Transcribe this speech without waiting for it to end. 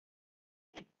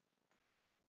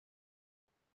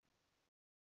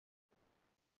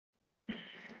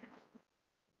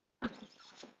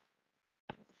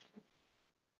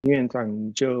院长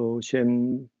你就先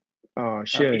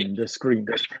share 你的 screen。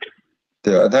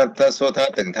对啊，他说他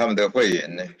等他们的会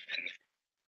员呢。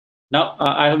Now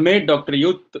I have made Dr.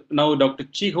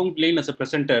 Chih-Hung Lin as a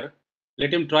presenter.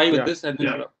 Let him try with this, and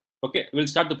then okay, we'll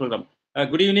start the program.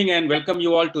 Good evening and welcome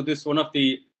you all to this one of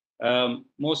the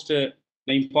most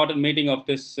important meeting of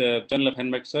this Journal of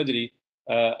Hand Microsurgery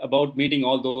about meeting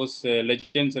all those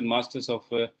legends and masters of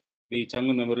the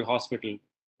Cheng-Hung Memorial Hospital.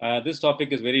 This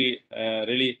topic is very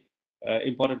really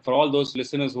important for all those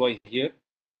listeners who are here.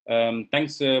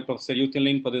 Thanks, Professor Chih-Hung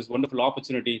Lin, for this wonderful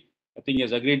opportunity. I think he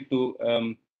has agreed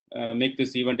to make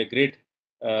this event a great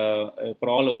for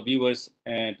all of viewers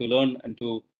and to learn and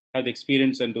to have the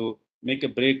experience and to make a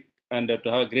break and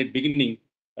to have a great beginning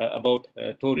about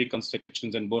toe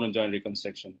reconstructions and bone and joint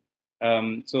reconstruction.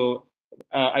 So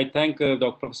I thank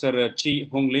Dr. Professor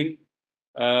Chih-Hung Lin,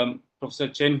 Professor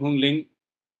Cheng-Hung Lin,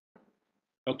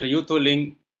 Dr. Chih-Hung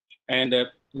Lin, and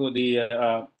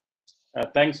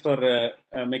thanks for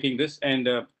making this,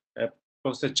 and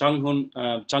Professor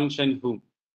Chung-Chen.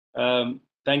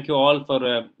 Thank you all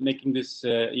for making this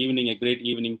evening a great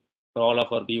evening for all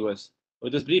of our viewers.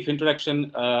 With this brief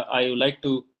introduction, I would like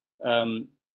to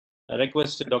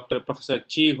request Dr. Professor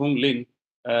Chih-Hung Lin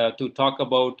to talk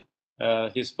about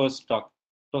his first talk.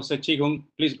 Professor Chih-Hung,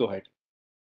 please go ahead.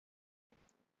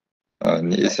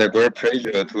 It's a great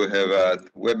pleasure to have a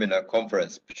webinar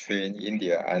conference between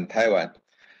India and Taiwan.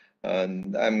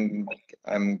 And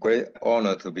I'm great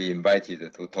honored to be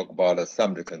invited to talk about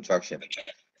some reconstruction.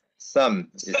 Some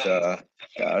is a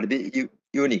little bit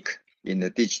unique in the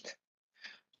digit.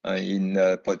 In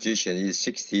the position is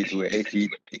 60 to 80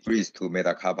 degrees to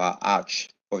metacarpal arch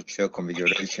posture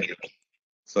configuration.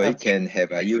 So it can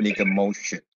have a unique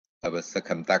motion of a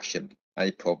circumduction, and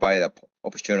it provides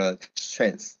optional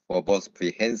strength for both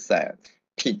prehensile,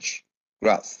 pinch,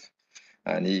 grasp,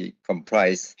 and it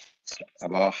comprises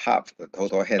about half the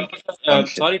total hand function.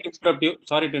 Sorry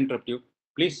to interrupt you.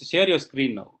 Please share your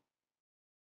screen now.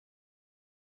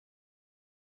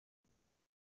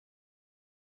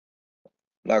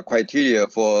 The criteria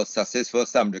for successful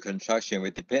thumb reconstruction will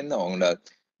depend on the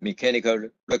mechanical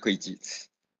requisites,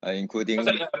 including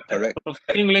correct.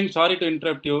 Sorry to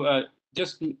interrupt you.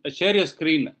 Just share your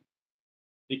screen.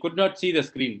 We could not see the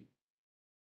screen.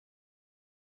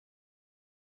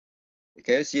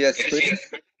 Can you see the screen?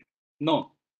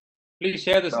 No. Please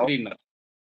share the screen now.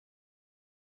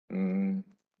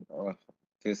 Oh,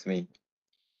 excuse me.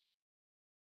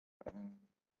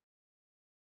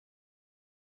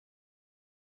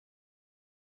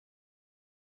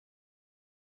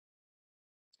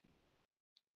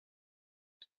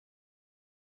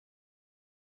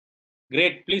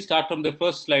 Great. Please start from the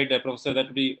first slide, Professor. That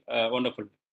would be wonderful.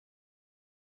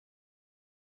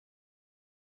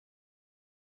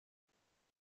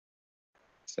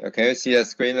 So can you see the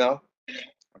screen now?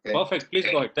 Okay. Perfect. Please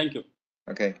go ahead. Thank you.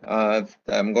 Okay.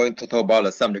 I'm going to talk about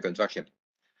the thumb reconstruction.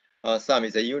 Thumb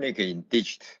is a unique in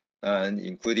digit, and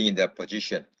including in the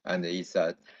position, and is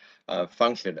a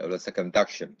function of the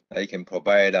circumduction. It can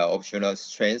provide optional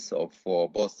strength for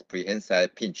both prehensile,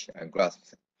 pinch, and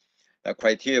grasp. The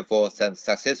criteria for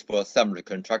successful thumb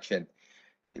reconstruction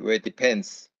will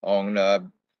depends on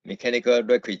the mechanical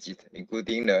requisite,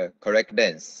 including the correct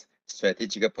length,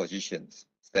 strategic positions,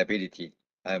 stability,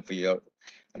 and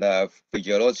the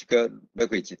physiological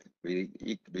requisite will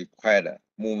require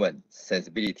movement,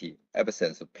 sensibility,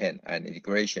 absence of pain, and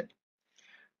integration.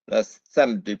 The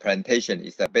thumb replantation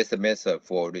is the best method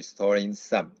for restoring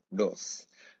thumb loss.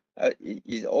 It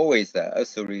is always the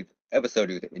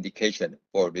absolute indication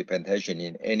for replantation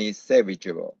in any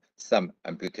salvageable thumb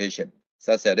amputation,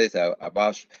 such as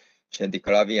above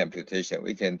declaving amputation.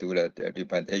 We can do the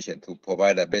replantation to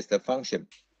provide the best function.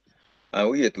 And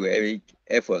we will do every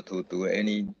effort to do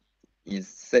any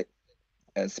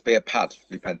spare part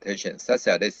replantation, such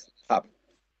as this Pulp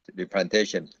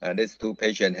replantation. And these two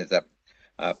patients has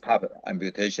a Pulp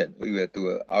amputation. We will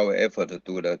do our effort to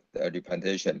do the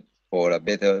replantation for a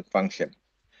better function.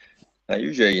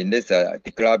 Usually in this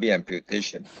declaving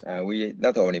amputation, we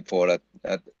not only for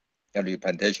the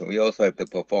replantation, we also have to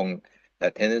perform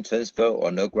the tendon transfer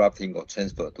or nerve grafting or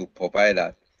transfer to provide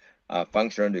a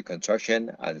functional reconstruction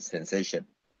and sensation.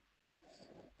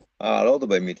 A lot of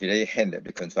mutilated hand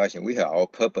reconstruction, we have our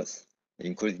purpose,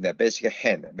 including the basic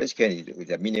hand. Basic hand is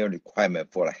a minimum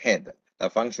requirement for the hand. The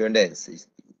functional length is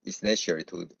necessary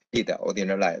to lead the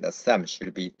ordinary line. The thumb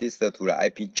should be distal to the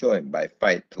IP joint by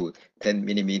 5 to 10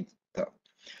 millimeters.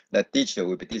 The digit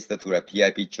will be distal to the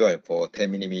PIP joint for 10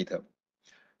 millimeters.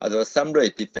 As a thumb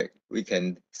rate defect, we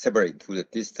can separate to the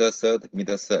distal third,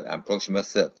 middle third, and proximal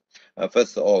third.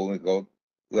 First of all,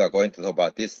 we are going to talk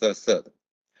about distal third.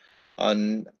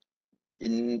 And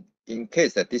in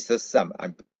case that this is some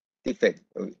defect,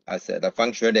 as the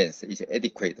functional lens is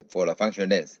adequate for the functional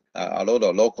lens, a lot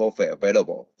of local fat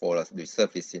available for the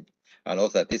resurfacing, and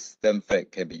also this stem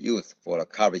fat can be used for the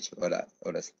coverage or the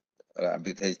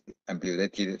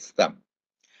amputated stem.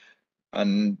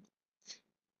 And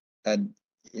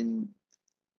in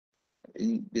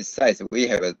besides, we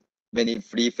have many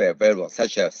free fat available,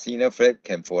 such as thinner fat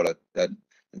can for the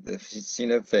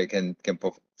thinner fat can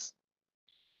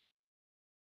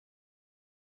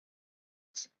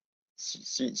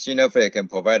thinner fat can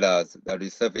provide us the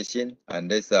resurfacing, and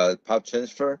there's a pulp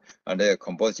transfer and the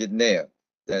composite nail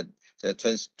that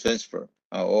transfer.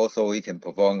 Also, we can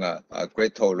perform a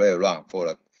great toe layer run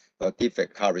for a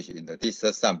defect coverage in the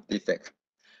distal thumb defect.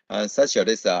 And such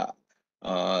as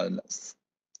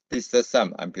this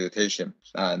some amputation,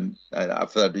 and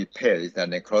after repair is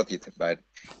necrotic,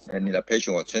 and the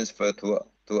patient will transfer to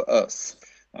us.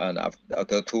 And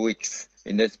after 2 weeks,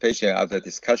 in this patient, after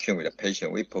discussion with the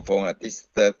patient, we perform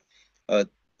the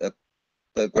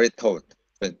great toe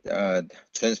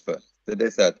transfer. So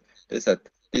this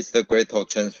is the great toe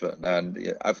transfer,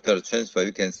 and after the transfer,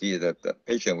 you can see that the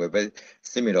patient with very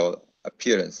similar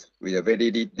appearance with a very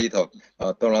little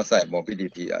donor side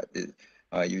mobility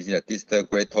using a distal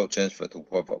great toe transfer to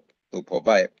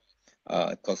provide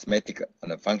cosmetic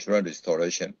and functional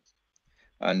restoration.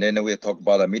 And then we talk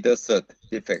about the middle third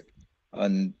defect,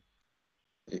 and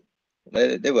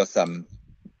there was some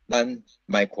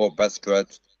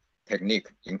non-microvascular technique,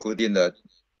 including the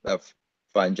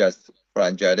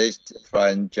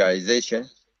frangization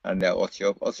and the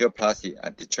osteoplasty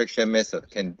and detraction method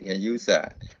can use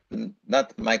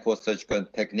not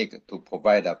microsurgical technique to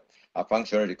provide a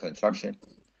functional reconstruction.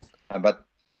 But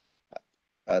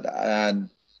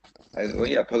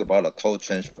we are talking about a toe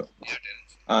transfer.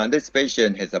 And this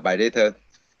patient has a bilateral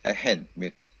hand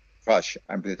with crush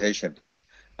amputation,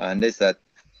 and this is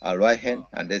a right hand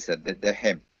and this is the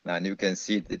hand, and you can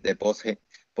see that they both hand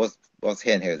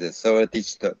has a several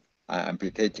digital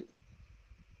amputated.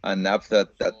 And after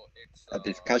that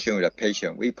discussion with the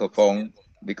patient, we perform,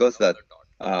 because that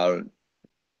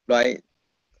right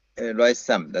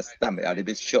thumb, the thumb is a little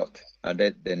bit short and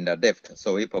then the left,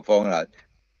 so we perform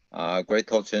a great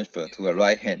toe transfer to the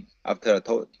right hand. After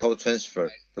the toe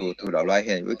transfer to the right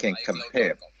hand, we can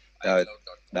compare the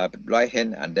right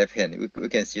hand and left hand. We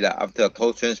can see that after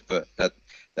toe transfer, that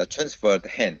the transferred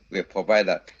hand will provide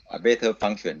a better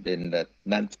function than the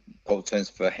non-toe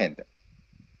transfer hand.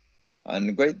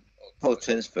 And great toe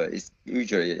transfer is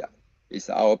usually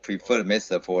our preferred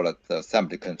method for the thumb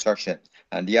reconstruction.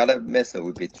 And the other method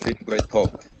would be twin great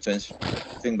toe transfer,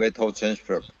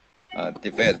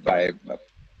 developed by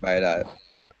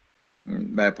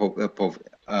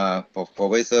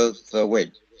Professor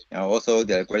Wei, and also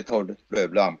the great toe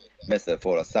long method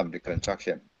for the thumb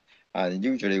reconstruction. And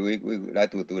usually we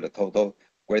like to do the total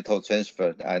great toe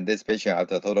transfer, and this patient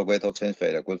after total great toe transfer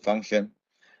a good function.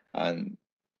 And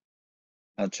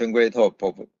twin great toe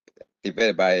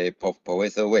developed by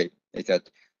Professor Wei is that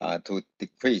to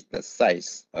decrease the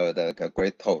size of the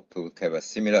great toe to have a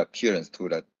similar appearance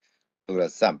to the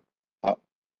thumb.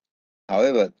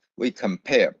 However, we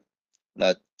compare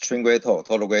the twin great toe,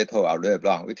 total great toe are red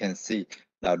long. We can see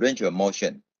the range of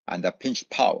motion and the pinch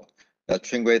power. The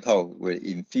twin great toe will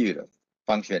inferior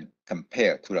function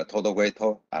compared to the total great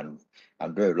toe and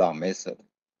red long method.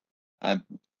 And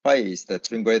why is the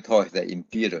twin great toe the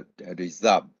inferior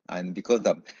result? And because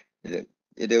of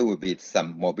there will be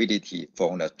some mobility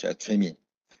from the trimming.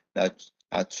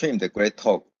 Trim the great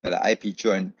toe, the IP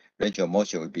joint range of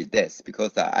motion will be less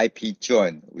because the IP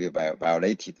joint will be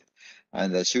violated,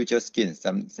 and the suture skin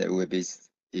will be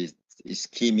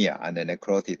ischemia and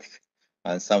necrotic,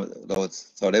 and some of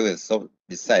those, so they will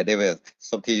beside they will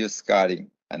soft tissue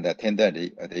scarring and the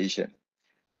tendon adhesion.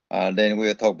 Then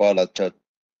we'll talk about the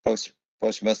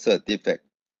proximal third defect,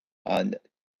 and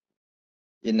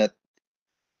in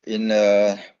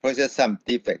proximal thumb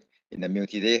defect. In the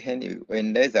mutilation,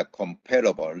 when there's a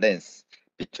comparable length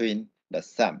between the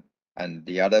thumb and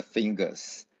the other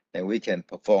fingers, then we can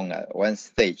perform a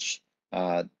one-stage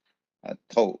toe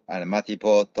and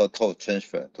multiple toe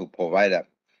transfer to provide a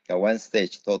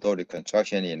one-stage total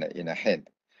reconstruction in a hand.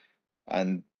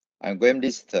 And I'm going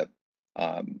to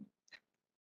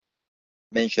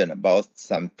mention about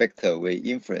some factors will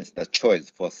influence the choice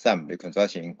for thumb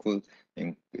reconstruction,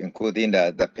 including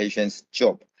the patient's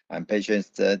job and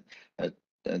patient's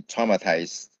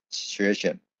traumatized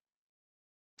situation.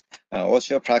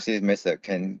 Osteoplastic method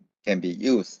can be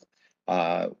used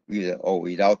with or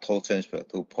without toe transfer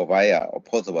to provide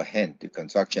opposable hand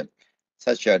reconstruction,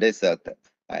 such as this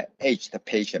aged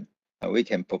patient we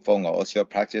can perform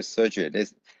osteoplastic surgery.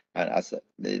 This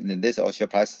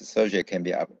osteoplastic surgery can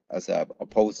be as a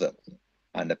opposer,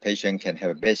 and the patient can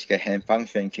have basic hand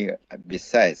function here.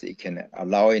 Besides, it can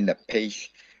allowing the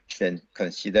patient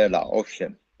consider the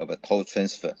option of a toe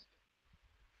transfer.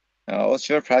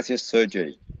 Osteoplastic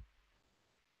surgery,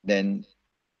 then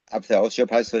after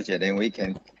osteoplastic surgery, then we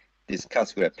can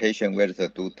discuss with the patient whether to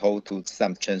do toe to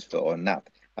thumb transfer or not.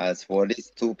 As for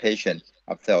these two patients,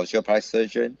 after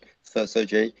osteoplastic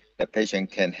surgery, the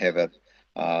patient can have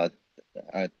a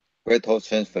great toe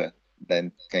transfer.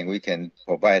 Then we can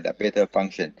provide a better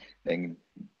function than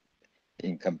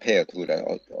in compared to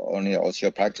the only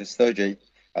osteoplastic surgery.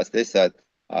 As this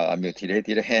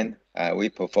mutilated hand, we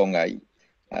perform a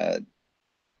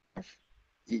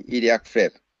iliac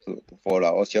flap for the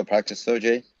osteoplastic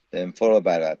surgery, then followed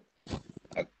by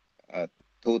a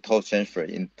two toe transfer,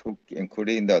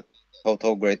 including the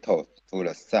total great toe to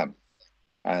the thumb,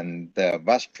 and the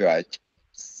vascular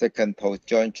second toe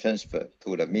joint transfer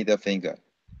to the middle finger.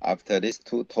 After this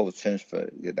two toe transfer,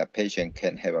 the patient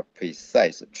can have a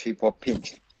precise triple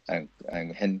pinch and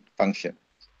hand function.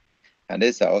 And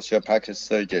this osteoplastic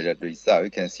surgery result,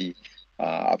 you can see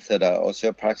after the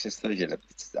osteoplastic surgery,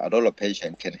 adult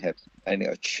patient can have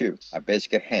achieve a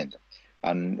basic hand.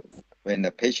 And when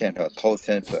the patient has toe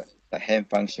transfer, the hand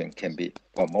function can be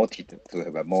promoted to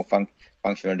have a more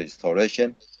functional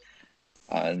restoration.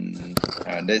 And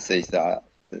this is our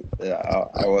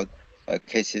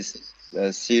cases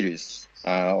series.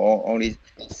 Only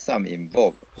some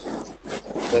involved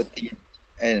 30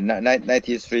 and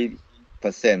 93%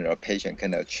 of patients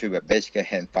can achieve a basic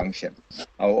hand function.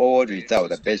 Our overall result,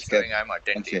 the basic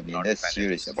function in this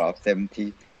series about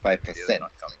 75%.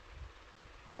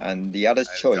 And the other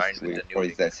choice with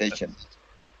polarization.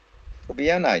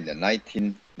 Tobiana in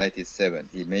 1997,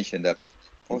 he mentioned that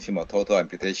proximal total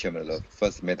amputation of the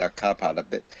first metacarpal.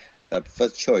 The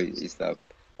first choice is the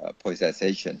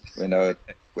polarization.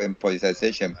 When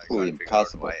polarization proved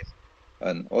impossible,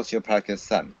 an osteoplastic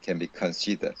thumb can be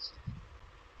considered.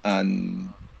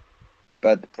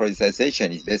 But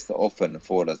polarization is less often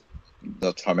for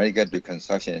the traumatic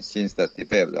reconstruction since the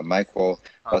developed the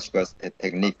microvascular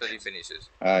technique.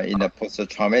 In the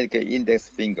post-traumatic index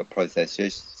finger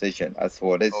polarization, as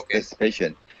for this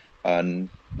patient, and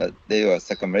there was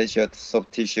circumferential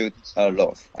soft tissue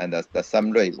loss, and the thumb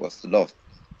rate was lost.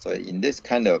 So in this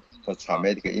kind of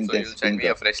post-traumatic index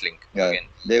finger,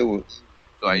 they will.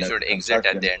 So I should exit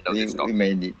at the end of this talk. We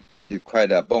may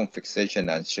require a bone fixation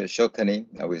and shortening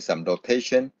with some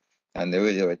rotation, and they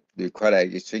will require a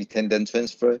extrinsic tendon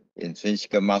transfer,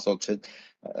 intrinsic muscle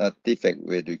defect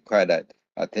will require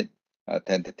a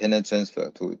tendon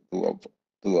transfer to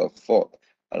afford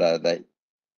the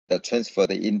transfer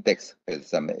the index with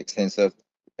some extensive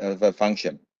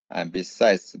function. And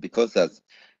besides, because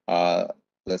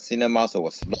the senior muscle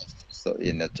was lost, so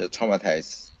in the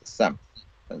traumatized thumb.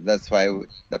 That's why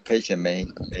the patient may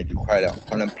require a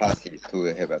colonoplasty to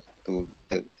have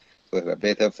a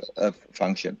better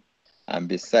function. And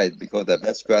besides, because the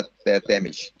vascular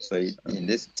damage, so in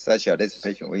this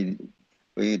patient, we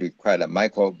require a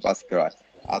microvascular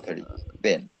artery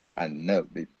vein and nerve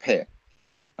repair.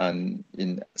 And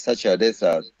in such this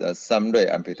the thumb rate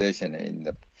amputation in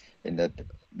the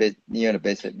near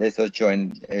the basal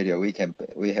joint area, we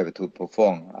have to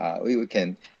perform. We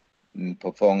can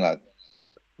perform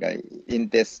in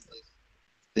this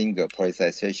finger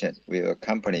polarization will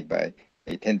accompanied by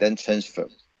a tendon transfer.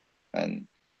 And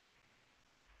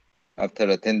after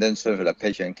the tendon transfer, the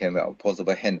patient can have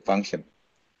opposable hand function.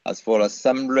 As for the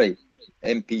thumb rate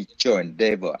MP joint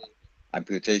level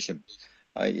amputation,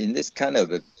 in this kind of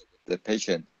the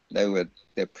patient,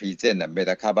 they present a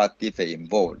metacarpal defect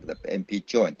involved the MP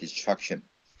joint destruction.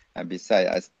 And besides,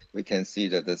 as we can see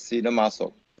that the senior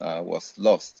muscle was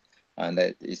lost, and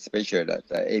especially that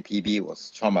the APB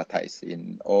was traumatized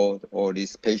in all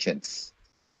these patients.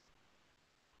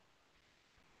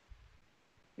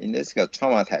 In this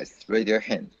traumatized radial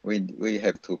hand, we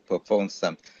have to perform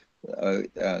some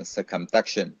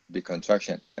circumduction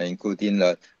reconstruction, including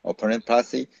the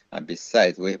oponentoplasty, and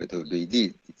besides, we have to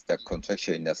release the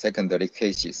contraction in the secondary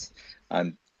cases,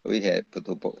 and we have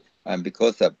to. And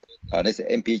because this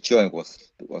MP joint was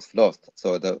lost,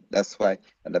 so that's why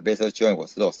the basal joint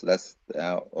was lost. That's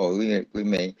or we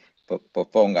may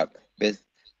perform a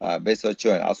basal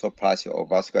joint arthroplasty or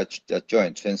vascular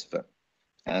joint transfer.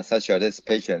 Such as this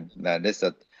patient, this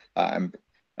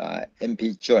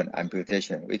MP joint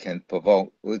amputation, we can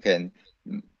perform.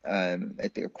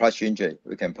 At the crush injury,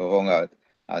 we can perform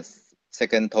a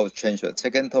second toe transfer.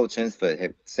 Second toe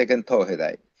transfer, second toe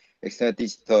has external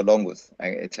digital longus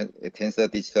and extensor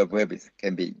digital brevis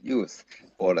can be used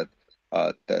for the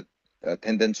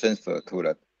tendon transfer to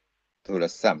the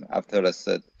thumb. After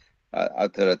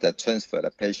the transfer,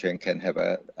 the patient can have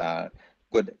a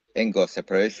good angle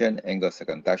separation, angle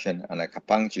circumduction, and a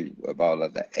capacity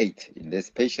about the 8 in this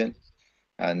patient.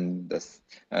 And this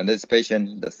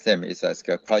patient, the same is as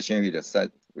crushing with the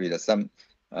thumb,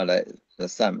 the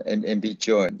thumb MP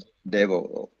joint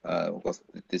level was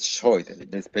destroyed. In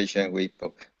this patient, we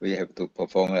have to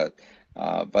perform a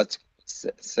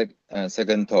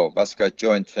second toe vascular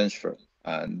joint transfer,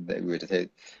 and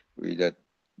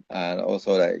and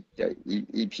also like the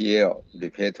EPL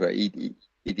repair to the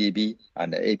EDB,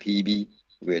 and the APB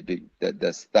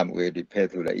the stump will repair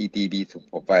to the EDB to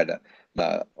provide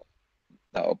the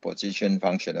opposition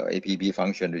function or APB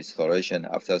function restoration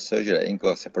after surgery,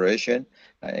 angle separation,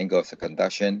 angle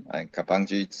circumduction, and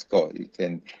capacity score. You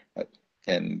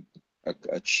can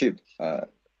achieve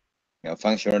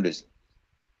functional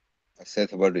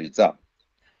acceptable result.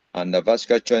 And the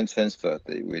vascular joint transfer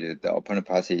with the open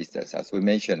passes, as we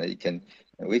mentioned,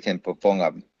 we can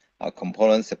perform a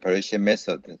component separation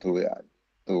method to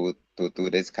do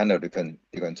this kind of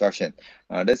reconstruction.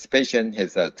 This patient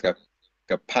has a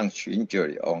punch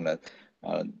injury on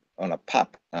a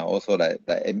pop, and also the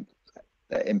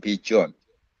MP joint.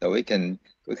 So we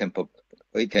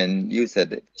can use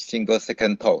a single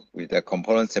second toe with the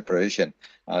component separation,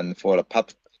 and for the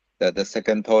pop, the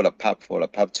second toe, the pop for the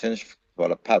pop transfer, for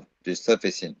the pop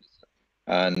resurfacing,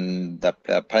 and the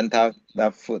plantar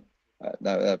foot,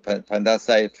 the plantar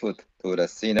side foot to the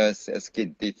thinner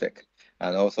skin defect,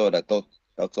 and also the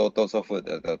dorsal foot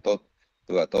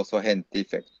to a dorsal hand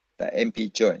defect. The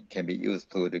MP joint can be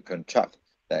used to reconstruct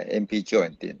the MP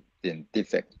joint in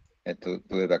defect and to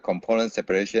do the component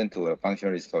separation to a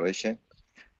functional restoration.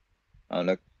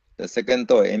 And the second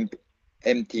toe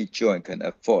MT joint can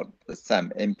afford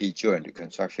some MP joint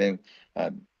reconstruction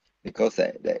because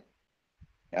the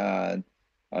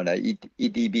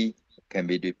EDB can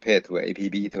be repaired to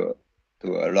APB to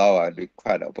allow a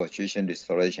required opposition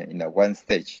restoration in a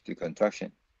one-stage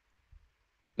reconstruction.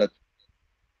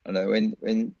 When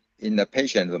in the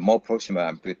patient with more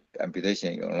proximal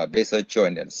amputation on a basal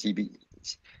joint and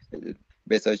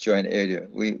basal joint area,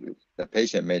 the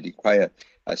patient may require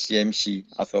a CMC,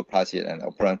 arthroplasty, and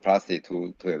operoplasty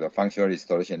to have a functional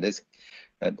restoration. This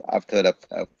after the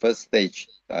first stage,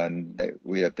 and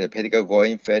we have the pedicle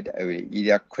going fed with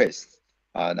iliac crest,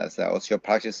 and as an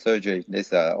osteoplastic surgery,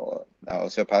 this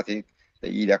osteopathic the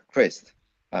iliac crest,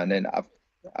 and then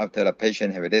after the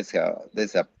patient have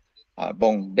this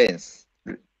bone dense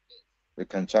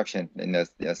reconstruction in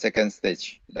the second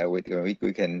stage, that we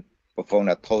can perform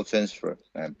a toe transfer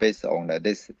based on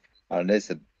this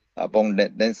bone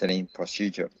lengthening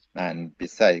procedure. And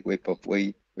besides, we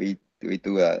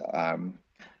do a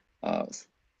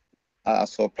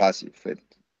arthroplasty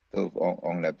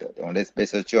on this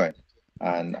basal joint.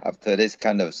 And after this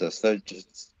kind of surgery,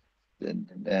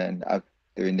 and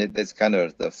during this kind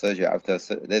of the surgery, after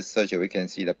this surgery, we can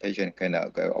see the patient can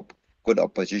get good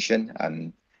opposition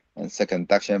and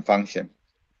circumduction function.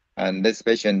 And this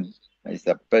patient is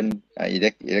a burn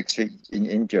electric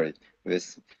injury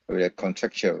with a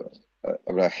contracture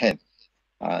of the hand,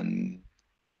 and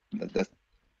this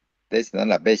is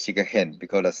not a basic hand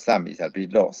because the thumb is a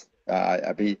bit lost,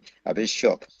 a bit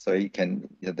short. So you can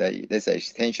there's an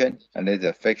extension and there's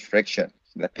a flexion.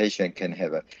 The patient can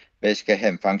have a basic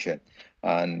hand function,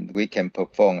 and we can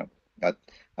perform a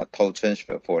toe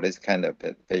transfer for this kind of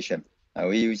patient. And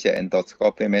we use the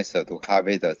endoscopic method to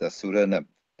harvest the pseudonym.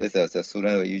 This is the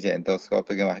pseudonym. We use the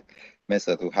endoscopic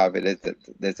method to harvest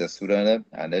this pseudonym,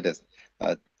 and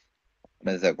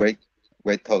there's a great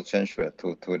toe transfer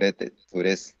to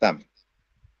this thumb.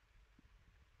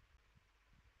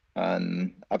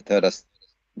 And after this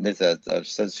is a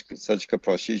surgical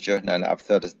procedure, and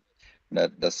after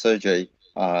the surgery,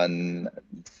 and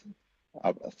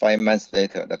 5 months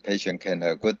later, the patient can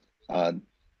have good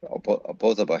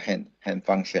opposable hand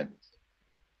function.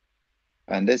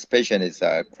 And this patient is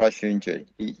a crush injury.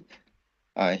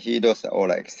 He lost all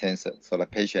the extensor, so the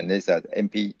patient is an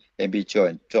MP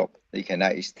joint drop. He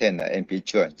cannot extend the MP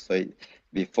joint. So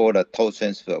before the toe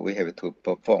transfer, we have to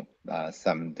perform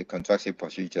some reconstructive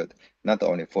procedure, not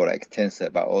only for the extensor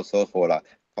but also for the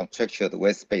contractured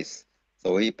waist space.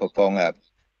 So we perform a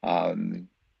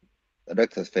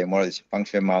rectus femoris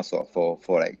function muscle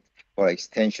for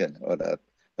extension or the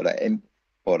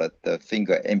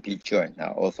finger MP joint,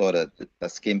 also the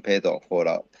skin pedal for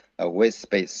the waist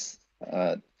space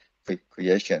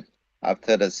creation.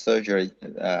 After the surgery,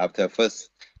 after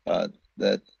first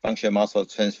the function muscle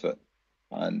transfer,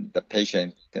 and the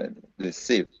patient can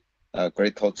receive a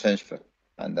great toe transfer.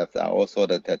 And also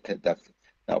the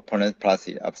opponent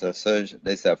plasty after surgery.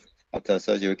 After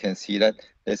surgery, you can see that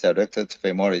there's a rectus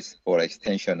femoris for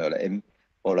extension of the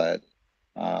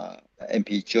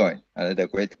MP joint, and the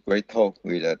great toe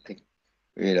with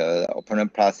a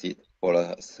opponent plasty for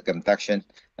a circumduction,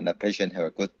 and the patient have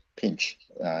a good pinch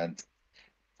and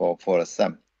for the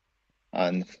thumb.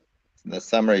 And the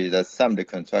summary, the thumb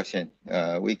reconstruction,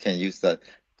 we can use the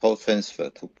toe transfer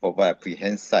to provide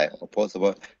prehensile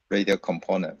opposable radial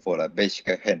component for the basic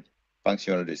hand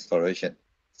functional restoration.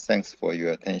 Thanks for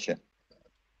your attention.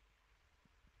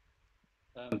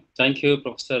 Thank you,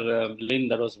 Professor Lin.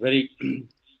 That was very,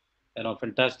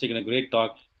 fantastic and a great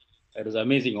talk. It was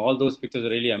amazing. All those pictures are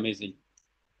really amazing.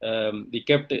 We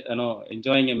kept,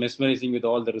 enjoying and mesmerizing with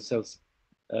all the results.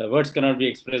 Words cannot be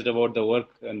expressed about the work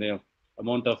and the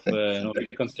amount of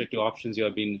reconstructive options you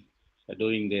have been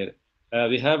doing there.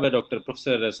 We have Dr.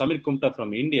 Professor Samir Kumta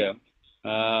from India.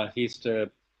 He's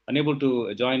unable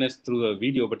to join us through a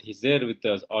video, but he's there with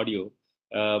us audio.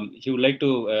 He would like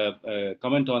to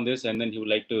comment on this, and then he would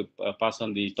like to pass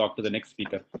on the talk to the next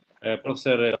speaker.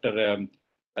 Professor Dr.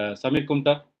 Samir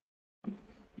Kumta.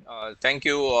 Thank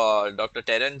you, Dr.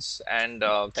 Terence, and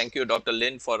thank you, Dr.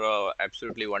 Lin, for an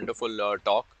absolutely wonderful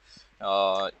talk.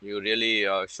 You really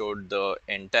showed the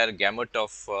entire gamut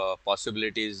of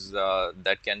possibilities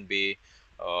that can be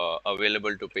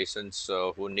available to patients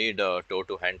who need a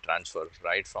toe-to-hand transfer,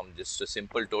 right? From just a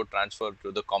simple toe transfer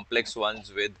to the complex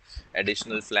ones with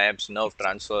additional flaps, nerve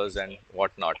transfers, and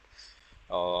whatnot.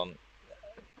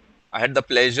 I had the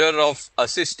pleasure of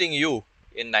assisting you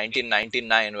in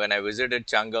 1999 when I visited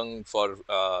Cheng-Hung for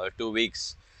 2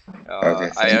 weeks.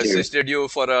 I assisted you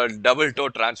for a double toe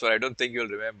transfer. I don't think you'll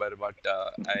remember, but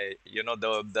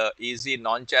the easy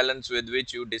nonchalance with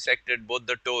which you dissected both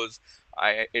the toes,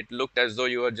 it looked as though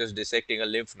you were just dissecting a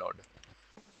lymph node.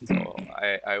 So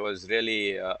I was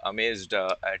really amazed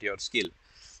at your skill.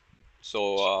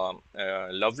 So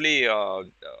lovely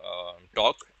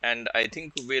talk, and I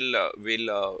think we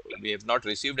have not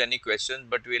received any questions,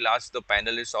 but we'll ask the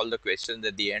panelists all the questions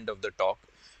at the end of the talk.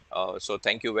 So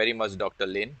thank you very much, Dr.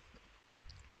 Lin.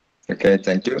 Okay,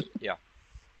 thank you. Yeah.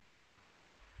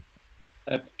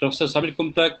 Professor Samir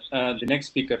Kumta, the next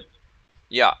speaker.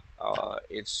 Yeah,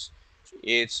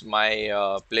 it's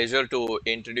my pleasure to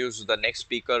introduce the next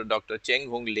speaker, Dr.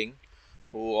 Cheng-Hung Lin,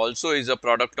 who also is a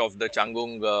product of the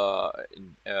Cheng-Hung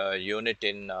unit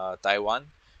in Taiwan,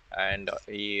 and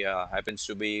he happens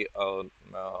to be a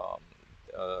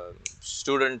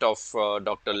student of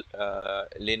Dr.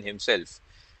 Lin himself,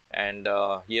 and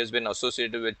he has been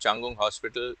associated with Cheng-Hung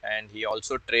Hospital, and he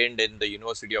also trained in the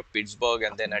University of Pittsburgh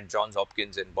and then at Johns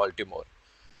Hopkins in Baltimore.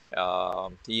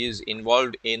 He is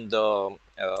involved in the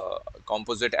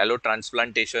composite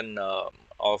allotransplantation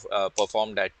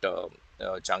performed at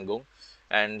Cheng-Hung,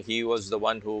 and he was the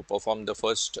one who performed the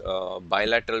first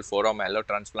bilateral forearm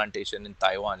allotransplantation in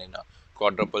Taiwan in a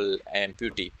quadruple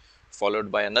amputee,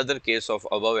 followed by another case of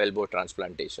above elbow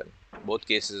transplantation. Both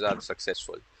cases are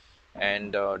successful.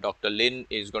 And Dr. Lin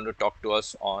is going to talk to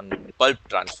us on pulp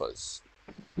transfers.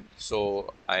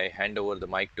 So I hand over the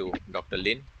mic to Dr.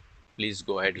 Lin. Please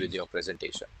go ahead with your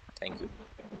presentation. Thank you.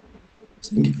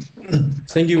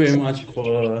 Thank you very much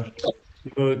for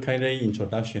your kind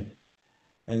introduction.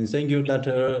 And thank you,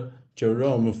 Dr.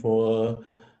 Jerome, for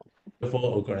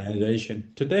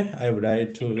organization. Today, I would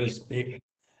like to speak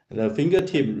the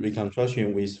fingertip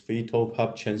reconstruction with fetal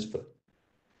pulp transfer.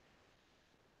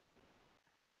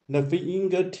 The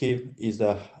fingertip is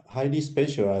a highly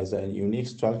specialized and unique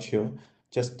structure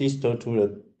just distal to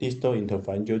the distal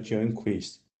interphalangeal joint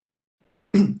crease.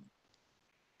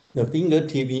 The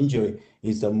fingertip injury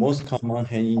is the most common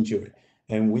hand injury,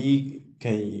 and we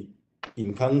can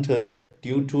encounter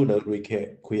due to the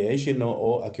recreational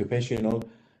or occupational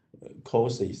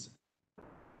causes.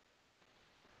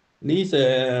 This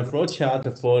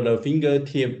flowchart for the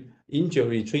fingertip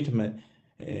injury treatment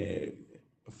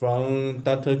from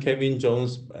Dr. Kevin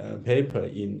Jones' paper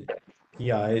in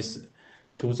PRS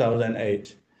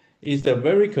 2008 is a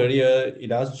very clear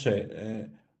illustrate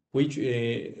which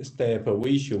step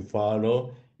we should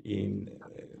follow in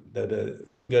the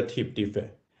fingertip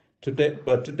defect.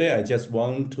 Today I just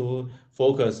want to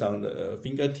focus on the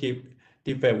fingertip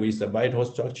defect with the vital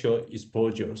structure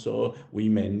exposure, so we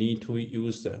may need to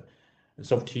use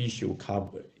soft tissue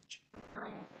coverage.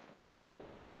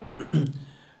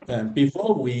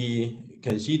 Before we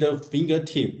consider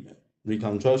fingertip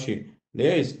reconstruction,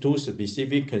 there is two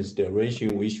specific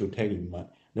considerations we should take in mind.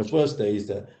 The first is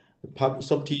the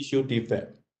soft tissue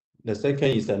defect. The second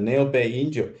is the nail bed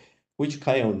injury. Which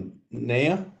kind of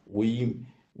nail we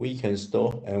can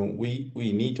store, and we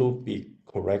need to be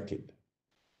corrected.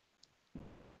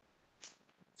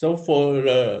 So for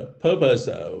the purpose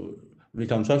of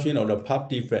reconstruction of the pulp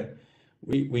defect,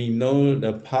 we know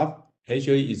the pulp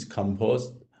actually is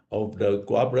composed of the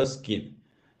globular skin,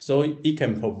 so it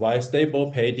can provide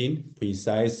stable padding,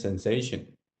 precise sensation.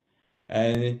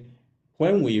 And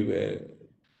when we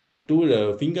do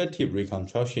the fingertip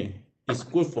reconstruction, it's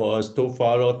good for us to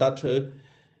follow Dr.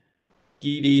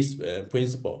 Gilly's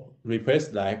principle,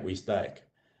 replace like with like.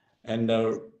 And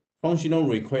the functional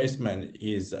requirement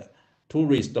is to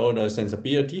restore the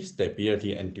sensibility,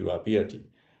 stability, and durability.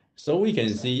 So we can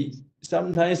see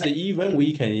sometimes even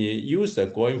we can use the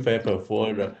growing fiber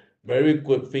for the very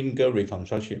good finger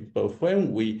reconstruction, but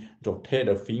when we rotate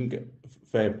the finger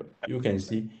fiber, you can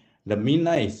see the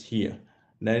midline is here.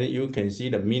 Then you can see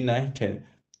the midline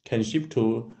can shift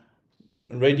to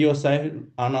radial side,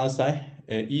 ulnar side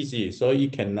easy, so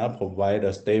it cannot provide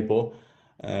a stable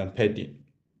padding.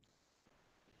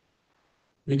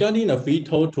 Regarding the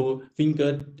fetal to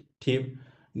fingertip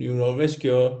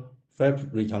neurovascular fab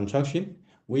reconstruction,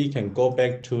 we can go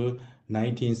back to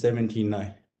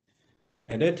 1979.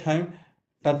 At that time,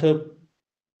 Dr.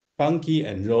 Bunky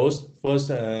and Rose first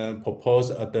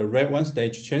proposed a direct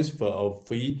one-stage transfer of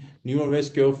free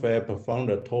neurovascular fab from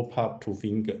the toe pulp to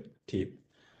fingertip,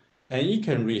 and it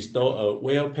can restore a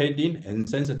well-padding and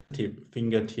sensitive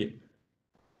fingertip.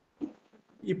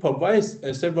 It provides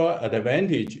several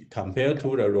advantages compared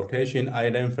to the rotation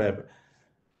island fab,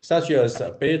 such as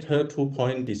a better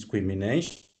two-point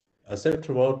discrimination,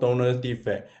 acceptable donor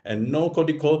defect, and no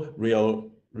cortical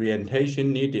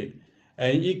reorientation needed.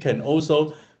 And it can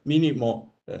also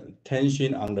minimal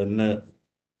tension on the nerve.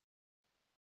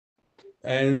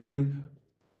 And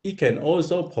it can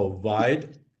also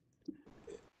provide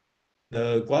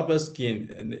the guava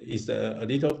skin is a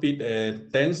little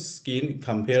bit dense skin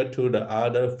compared to the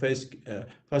other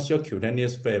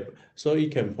fasciocutaneous fab, so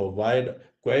it can provide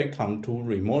great contour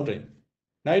remodeling.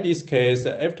 Like this case,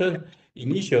 after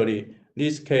initially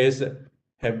this case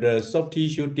have the soft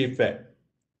tissue defect,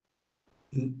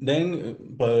 then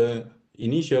but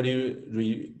initially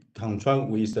reconstruct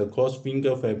with the cross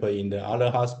finger fiber in the other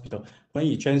hospital. When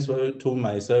it transferred to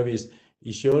my service,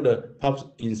 it showed the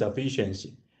pulp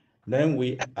insufficiency.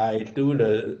 Then I do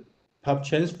the pulp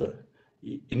transfer.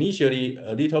 Initially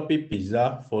a little bit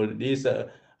bizarre for this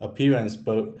appearance,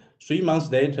 but 3 months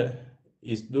later,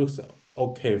 it looks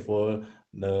okay for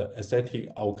the aesthetic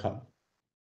outcome.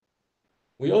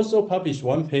 We also published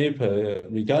one paper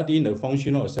regarding the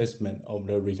functional assessment of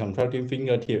the reconstructing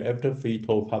fingertip after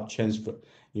fetal pulp transfer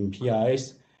in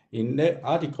PRS. In that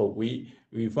article, we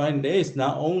find there is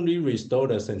not only restore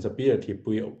the sensibility,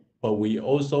 but we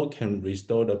also can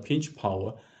restore the pinch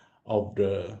power of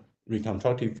the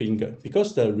reconstructive finger,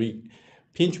 because the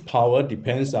pinch power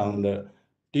depends on the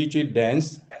digit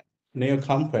length, nail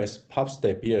compress, pulp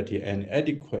stability, and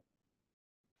adequate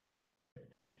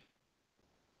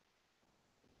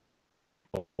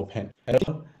open,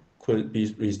 and could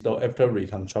be restored after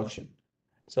reconstruction.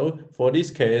 So for this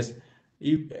case,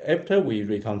 if after we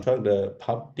reconstruct the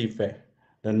pulp defect,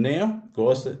 the nail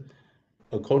grows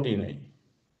accordingly.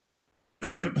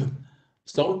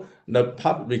 So the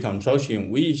pulp reconstruction,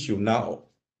 we should not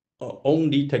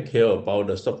only take care about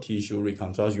the soft tissue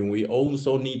reconstruction, we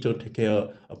also need to take care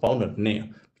about the nail,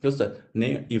 because the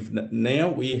nail, if the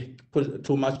nail we put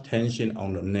too much tension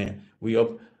on the nail, we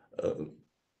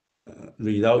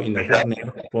result in the hook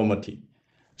nail deformity.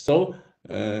 So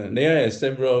there are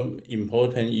several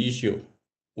important issues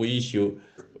we should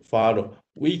follow.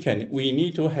 We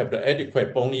need to have the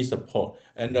adequate bony support,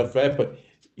 and the flap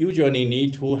usually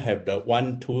need to have the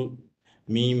 1-2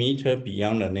 millimeter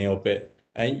beyond the nail bed,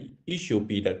 and it should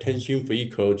be the tension-free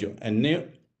closure. And nail,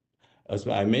 as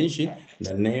I mentioned,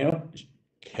 the nail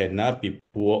cannot be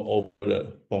pulled over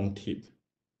the bone tip.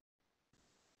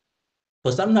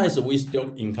 But sometimes we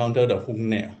still encounter the hook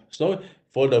nail. So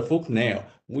for the hook nail,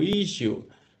 we should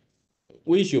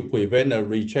prevent the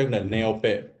retract the nail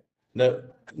bed. The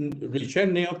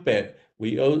retract nail bed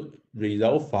will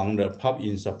result from the pulp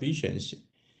insufficiency,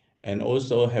 and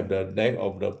also have the lack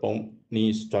of the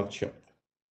bony structure.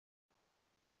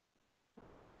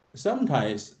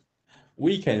 Sometimes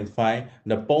we can find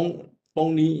the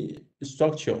bony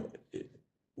structure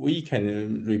we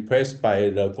can replace by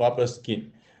the guava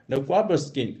skin. The guava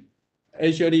skin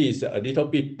actually is a little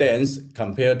bit dense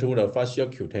compared to the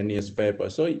fasciocutaneous fiber,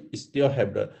 so it still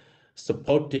have the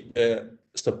support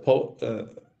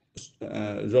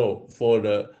role for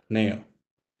the nail.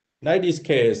 Like this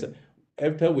case,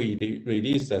 after we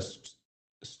release the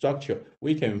structure,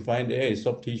 we can find there is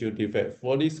soft tissue defect.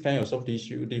 For this kind of soft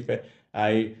tissue defect,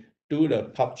 I do the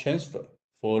pulp transfer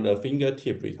for the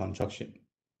fingertip reconstruction.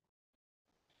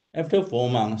 After 4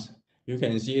 months, you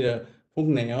can see the hook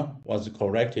nail was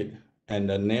corrected and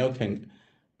the nail can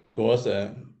grow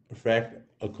flat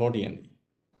accordingly.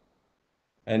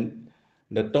 And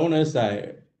the donor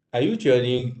side, I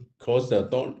usually close the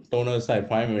donor side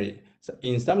primary. So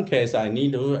in some cases, I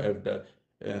need to have the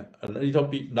a little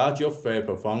bit larger flap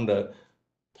from the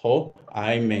toe.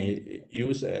 I may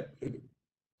use the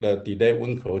delayed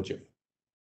wound closure.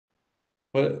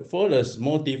 But for the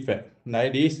small defect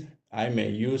like this, I may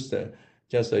use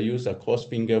just use a cross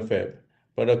finger flap.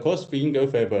 But the cross finger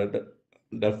flap,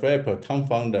 the flap comes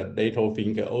from the lateral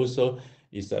finger, also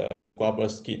is a rubber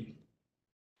skin.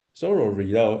 So the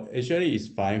result actually is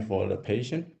fine for the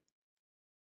patient.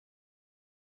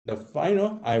 The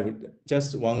final, I would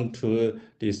just want to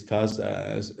discuss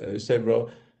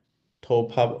several toe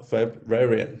pulp flap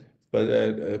variants.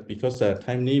 But because of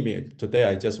time limit, today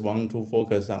I just want to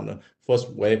focus on the first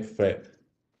wave flap.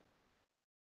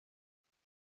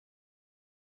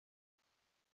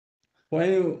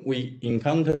 When we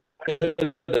encounter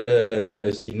the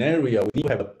scenario, we need to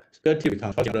have a fingertip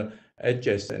reconstruction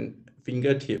adjacent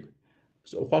fingertip.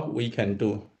 So what we can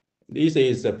do? This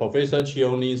is Professor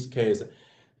Chih-Hung Lin's case.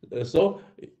 So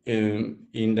in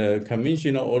the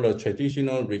conventional or the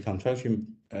traditional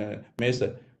reconstruction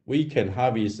method, we can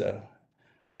harvest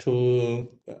 2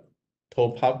 toe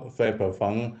pulp flap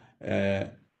from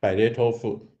bilateral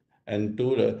foot and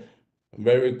do the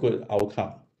very good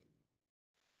outcome.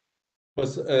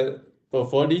 But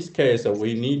for this case,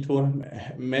 we need to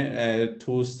make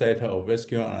 2 sets of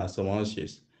vascular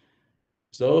anastomosis.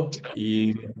 So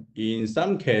in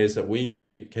some cases, we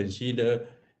consider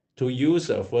to use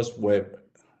a first wave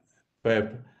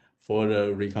flap for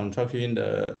the reconstructing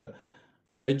the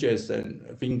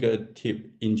adjacent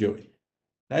fingertip injury.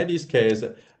 In this case,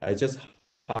 I just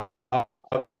have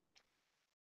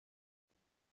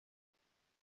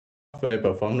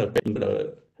flap from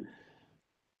the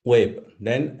wave.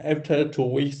 Then after 2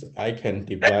 weeks, I can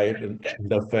divide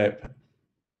the flap.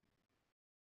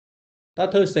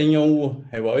 Dr. Cheng-Hung Lin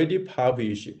have already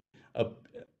published a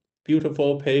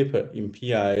beautiful paper in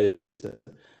PIS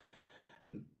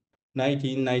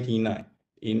 1999.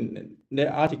 In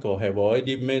that article, have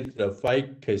already made the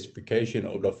 5 classification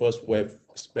of the first wave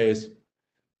space.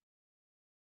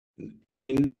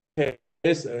 In the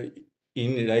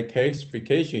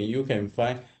classification, you can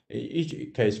find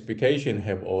each classification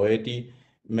have already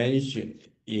mentioned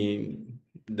in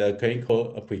the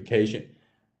clinical application.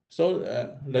 So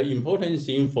the important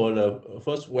thing for the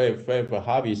first wave flap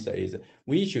harvest is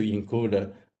we should include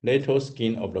the lateral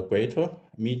skin of the great toe,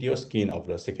 medial skin of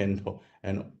the second toe,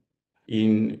 and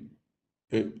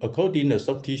according to the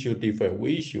soft tissue defect,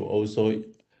 we should also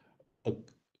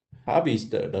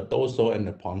harvest the dorsal and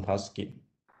the plantar skin.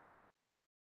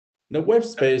 The web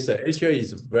space actually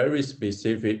is very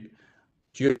specific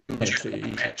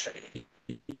geometry.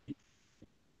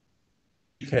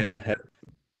 You can have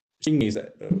things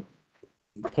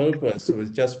purpose was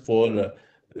just for the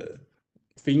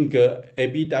finger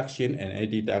abduction and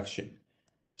adduction.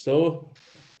 So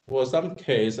for some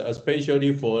case,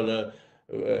 especially for the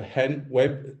hand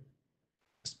web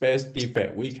space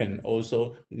defect, we can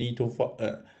also need to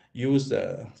use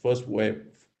the first wave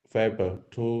flap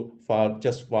to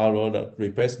just follow the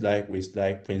replace leg with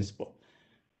leg principle.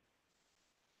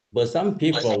 But some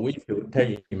people we should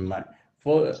take in mind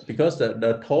because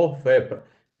the toe flap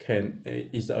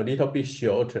is a little bit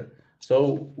shorter,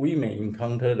 so we may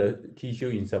encounter the tissue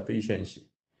insufficiency.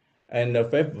 And the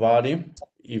flap volume,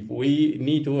 if we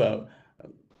need to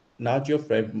larger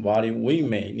flap volume, we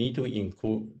may need to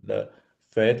include the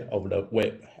fat of the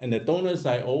web. And the donor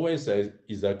side always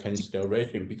is a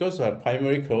consideration because a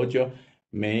primary closure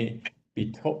may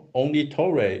be only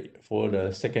tolerated for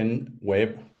the second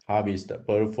web harvest,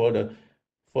 but for the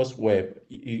first web,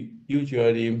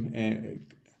 usually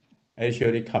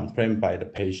actually complained by the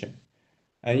patient.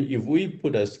 And if we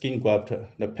put a skin graft,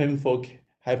 the painful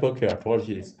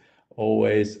hyperkeratosis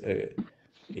always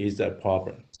is a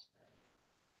problem.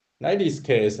 Like this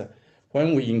case,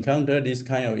 when we encounter this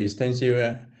kind of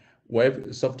extensive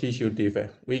web soft tissue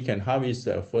defect, we can harvest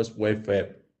the first wave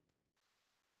flap.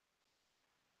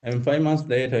 And 5 months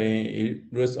later,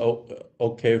 it looks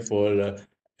okay for the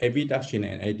abduction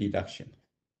and adduction.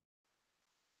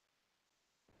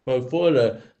 But for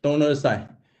the donor side,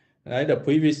 like the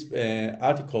previous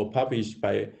article published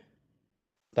by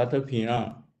Dr.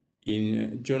 Piran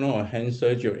in Journal of Hand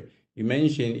Surgery, you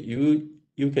mentioned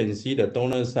you can see the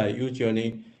donor side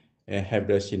usually have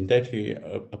the synthetic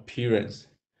appearance.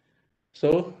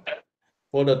 So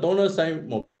for the donor side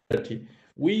mobility,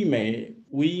 we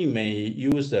may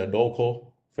use a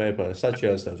local fiber such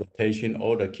as the rotation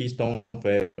or the keystone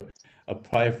fiber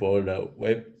applied for the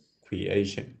web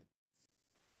creation.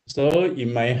 So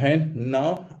in my hand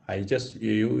now, I just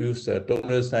use the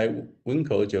donor side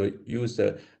winkle to use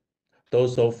the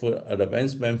dorsal foot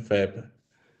advancement fiber.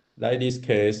 Like this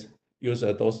case, use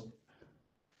a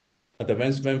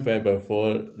advancement fiber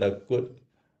for the good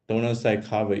donor side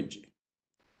coverage.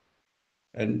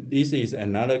 And this is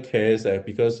another case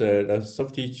because the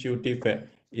soft tissue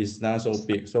defect is not so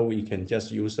big, so we can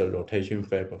just use a rotation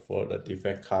fiber for the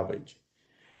defect coverage.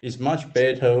 It's much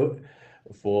better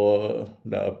for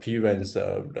the appearance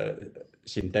of the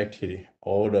syndactyly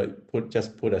or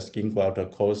just put a skin graft to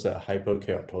cause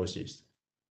hyperkeratosis.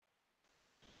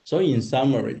 So in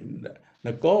summary,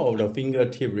 the goal of the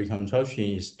fingertip reconstruction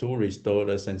is to restore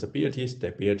the sensibility,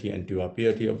 stability, and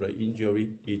durability of the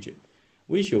injury region.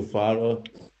 We should follow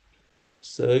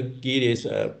Sir Gillis'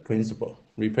 principle,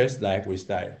 replace like with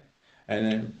style.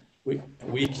 And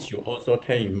we should also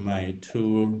take in mind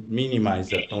to minimize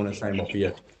the donor side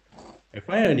mobility. And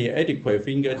finally, adequate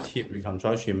fingertip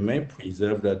reconstruction may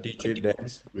preserve the digit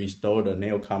length, restore the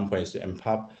nail complex, and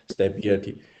pulp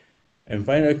stability. And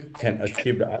finally, can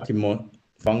achieve the optimal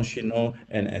functional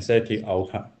and aesthetic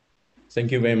outcome.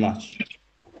 Thank you very much.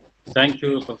 Thank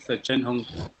you, Professor Cheng-Hung,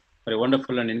 for a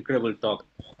wonderful and incredible talk.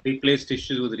 Replace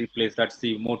tissues with replace. That's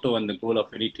the motto and the goal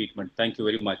of any treatment. Thank you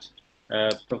very much.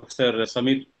 Professor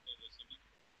Samir.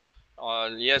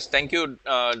 Yes, thank you,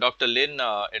 Dr. Lin.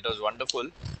 It was wonderful.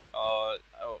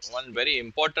 One very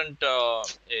important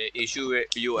issue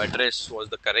you addressed was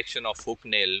the correction of hook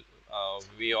nail.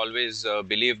 We always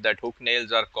believe that hook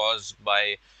nails are caused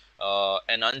by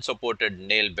an unsupported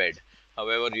nail bed.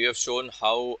 However, you have shown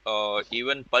how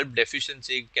even pulp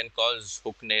deficiency can cause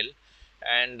hook nail,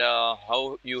 and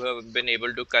how you have been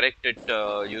able to correct it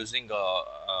using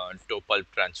toe pulp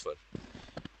transfer.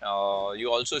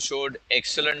 You also showed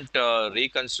excellent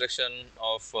reconstruction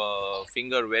of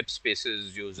finger web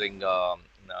spaces using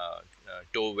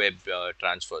toe web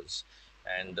transfers,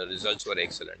 and the results were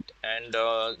excellent. And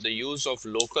the use of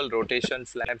local rotation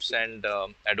flaps and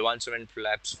advancement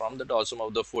flaps from the dorsum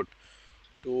of the foot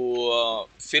to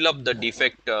fill up the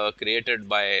defect created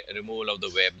by removal of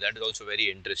the web. That is also very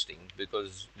interesting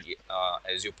because,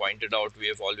 as you pointed out, we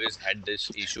have always had this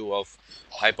issue of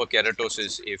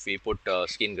hyperkeratosis if we put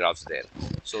skin grafts there.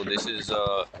 So this is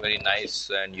a very nice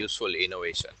and useful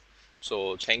innovation.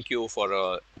 So thank you for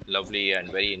a lovely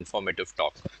and very informative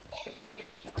talk.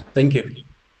 Thank you.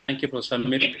 Thank you, Professor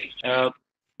Samir.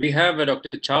 We have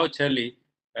Dr. Chao Charlie,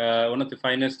 one of the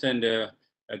finest and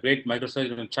a great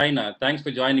microsurgeon from China. Thanks for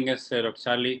joining us, Dr.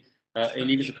 Charlie.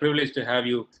 Indeed, it's a privilege to have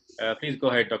you. Please go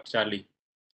ahead, Dr. Charlie.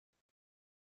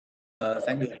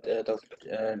 Thank you,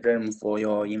 Dr. Jerem, for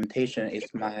your invitation.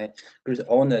 It's my great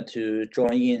honor to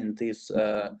join in this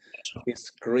this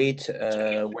great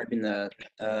webinar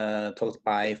taught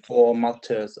by 4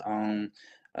 masters on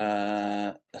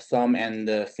thumb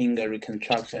and finger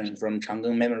reconstruction from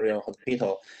Cheng-Hung Memorial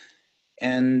Hospital.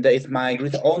 And it's my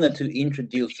great honor to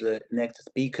introduce the next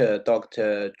speaker,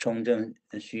 Dr. Chung-Chen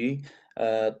Xu.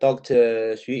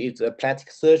 Dr. Xu is a plastic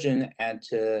surgeon at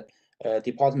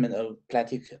Department of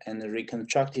Plastic and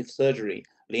Reconstructive Surgery,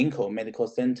 Linkou Medical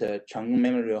Center, Cheng-Hung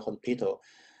Memorial Hospital.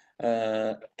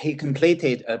 He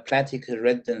completed a plastic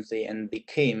residency and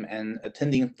became an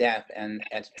attending staff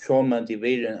at trauma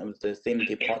division of the same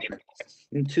department.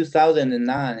 In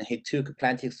 2009, he took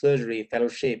plastic surgery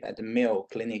fellowship at the Mayo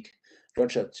Clinic,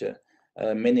 Rochester,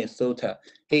 Minnesota.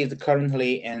 He is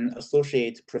currently an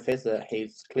associate professor.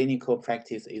 His clinical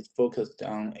practice is focused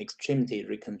on extremity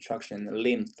reconstruction,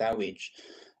 limb salvage,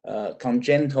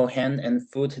 congenital hand and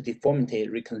foot deformity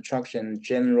reconstruction,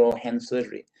 general hand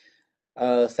surgery.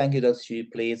 Thank you, Dr.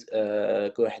 Xu. Please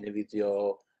go ahead with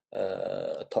your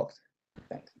talk.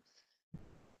 Thanks.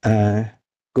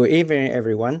 Good evening,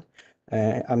 everyone.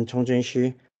 I'm Chung-Chen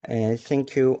Xu, and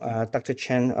thank you, Dr.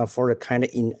 Chen, for the kind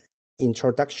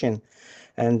introduction.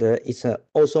 And it's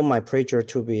also my pleasure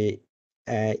to be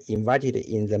invited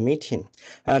in the meeting.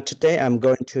 Today, I'm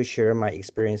going to share my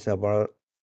experience about.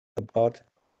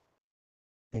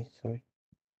 Sorry.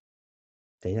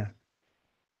 Data.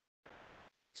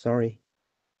 Sorry.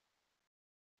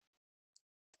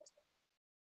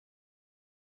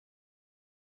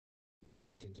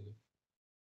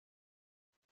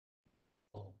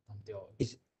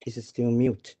 Is it still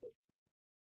mute?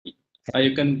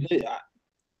 You can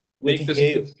make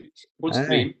this full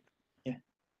screen. Yeah.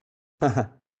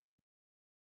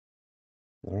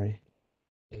 Sorry.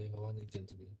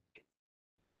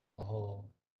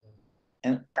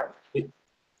 And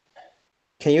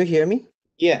Can you hear me?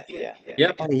 Yeah.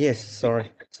 Oh, yes. Sorry.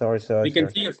 We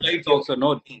can see your slides also.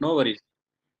 No worries.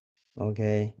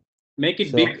 Okay. Make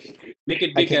it So big. Make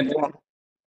it I big can and go on.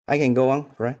 I can go on,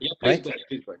 right? yeah, Right?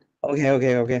 please go ahead.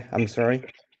 Okay. I'm sorry.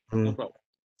 No problem.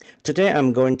 Today,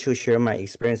 I'm going to share my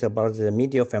experience about the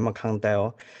medial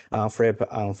femorocondyle flap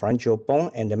on pharyngeal bone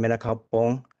and the medial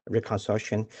bone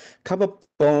reconstruction. Carpal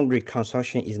bone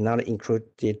reconstruction is not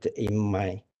included in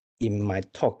my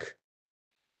talk.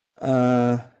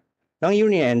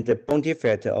 Non-union and the bone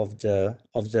defect of the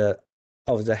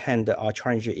hand are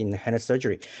challenging in hand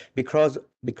surgery because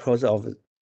of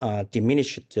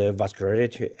diminished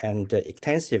vascularity and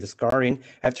extensive scarring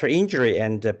after injury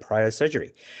and prior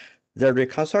surgery. The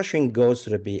reconstruction goals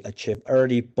to be achieve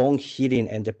early bone healing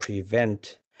and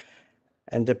prevent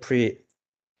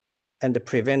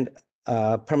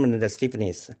permanent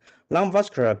stiffness.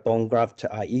 Non-vascular bone grafts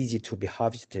are easy to be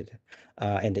harvested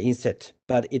and inset,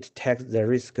 but it takes the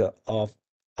risk of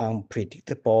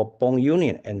unpredictable bone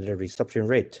union and the resorption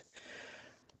rate.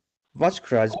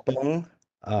 Vascularized bone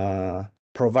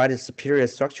provides superior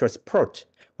structural support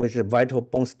with a vital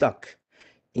bone stock,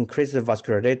 increase the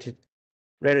vascularity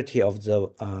of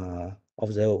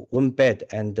the wound bed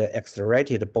and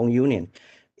accelerated bone union.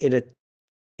 It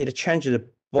changes the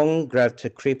bone graft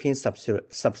creeping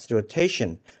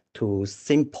substitution to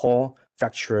simple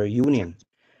fracture union.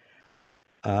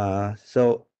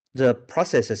 So the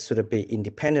process should be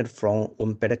independent from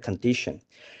wound bed condition.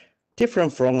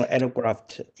 Different from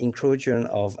allograft, inclusion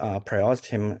of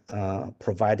periosteum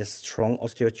provides strong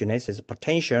osteogenesis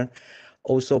potential,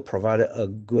 also provide a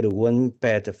good wound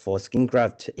bed for skin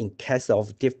graft in case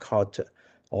of difficult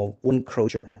or wound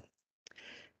closure.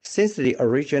 Since the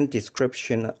original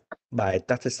description by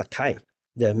Dr. Sakai,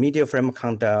 the medial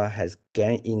femorocondyle has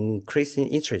gained increasing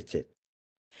interest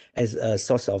as a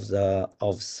source of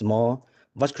small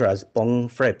vascularized bone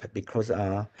flap because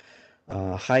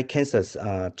high cancers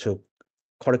to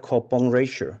cortical bone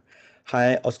ratio,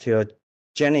 high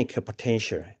osteogenic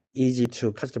potential, easy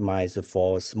to customize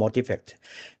for small defect,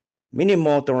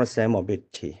 minimal donor cell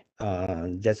mobility.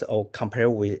 That's all compare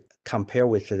with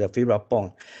the fibula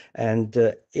bone, and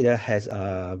it has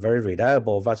a very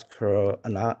reliable vascular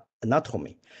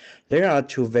anatomy. There are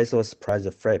two vessels supply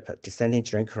the flap: descending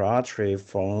genicular artery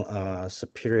from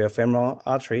superior femoral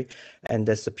artery, and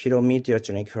the superior medial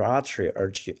genicular artery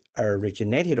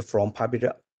originated from pubic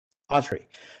artery.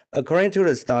 According to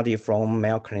the study from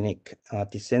Mayo Clinic,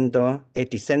 descending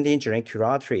genicular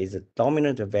artery is the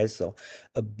dominant vessel.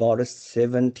 About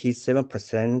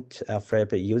 77%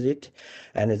 flap use it,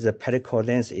 and the pedicle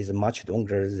length is much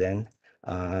longer than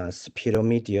superior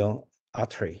medial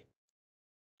artery.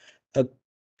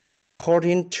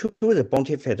 According to the bone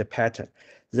defect pattern,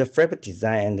 the flap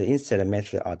design and the inset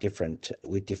method are different.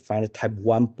 We define type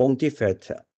 1 bone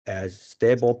defect as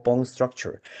stable bone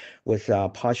structure with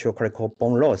partial cortical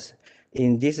bone loss.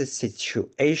 In this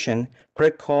situation,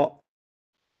 cortical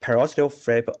periosteal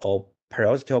flap or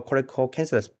periosteal cortical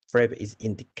cancellous flap is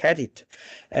indicated,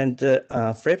 and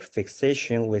flap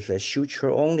fixation with a suture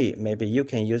only. Maybe you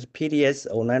can use PDS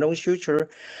or nylon suture.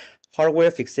 Hardware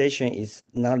fixation is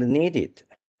not needed.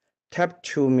 Type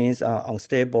 2 means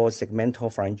unstable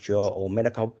segmental pharyngeal or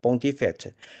medial bone defect.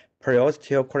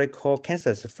 Periosteal cortical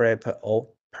cancellous flap or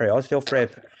periosteal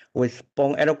flap with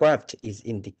bone allograft is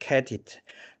indicated,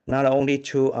 not only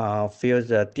to fill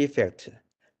the defect,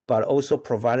 but also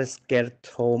provide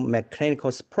skeletal mechanical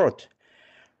support.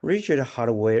 Rigid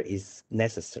hardware is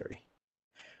necessary.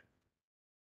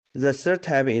 The third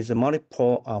type is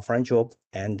multiple pharyngeal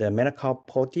and medial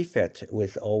pole defect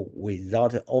with or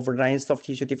without overlying soft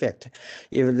tissue defect.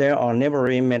 If there are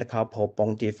neighboring medial pole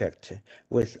bone defect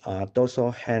with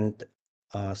dorsal hand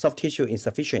soft tissue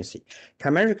insufficiency,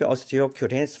 chimeric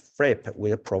osteocutaneous flap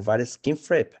will provide skin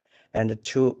flap and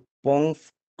two bone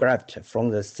graft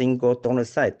from the single donor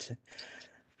site.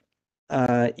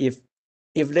 If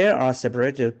there are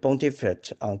separated bone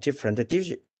defects on different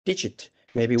digits,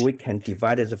 maybe we can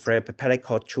divide the flap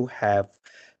pedicle to have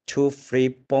two free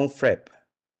bone flap.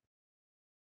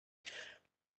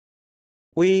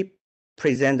 We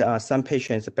present some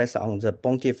patients based on the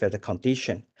bone defect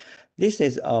condition. This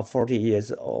is a 40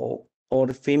 years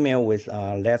old female with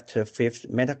left fifth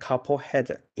metacarpal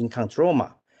head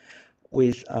inchondroma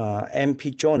with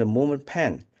MP joint movement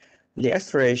pain. The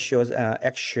X-ray shows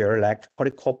axial-like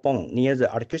cortical bone near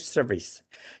the articular surface.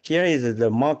 Here is the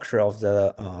marker of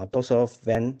the dorsal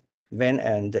vein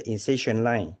and the incision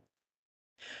line.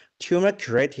 Tumor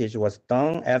curettage was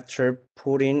done after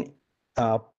pulling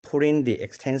the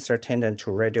extensor tendon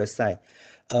to radial side.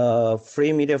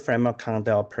 free medial femoral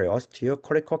condyle periosteal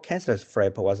cortical cancellous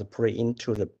flap was put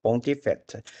into the bone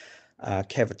defect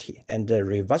cavity and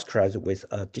revascularized with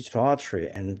a digital artery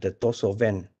and the dorsal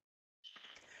vein.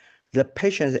 The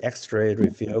patient's X-ray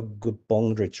revealed good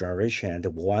bone regeneration and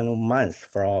 1 month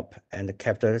follow-up and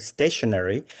kept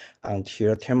stationary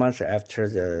until 10 months after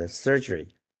the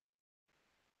surgery.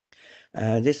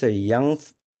 This is a young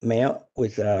male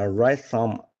with a right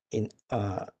thumb in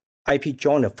IP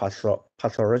joint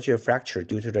pathological fracture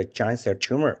due to the giant cell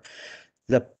tumor.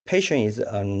 The patient is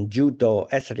a judo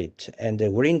athlete and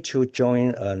willing to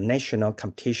join a national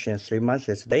competition 3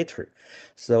 months later.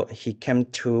 So he came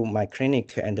to my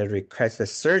clinic and requested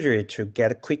surgery to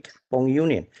get a quick bone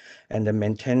union and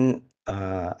maintain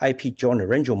IP joint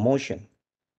range of motion.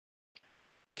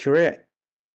 Curated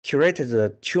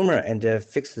the tumor and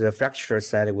fixed the fracture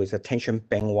site with a tension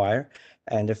band wire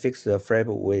and fixed the flap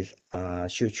with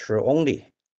suture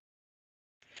only.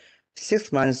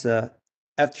 6 months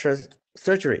after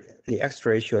surgery, the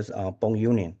X-ray shows bone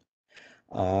union.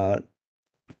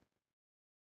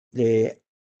 The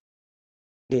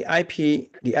IP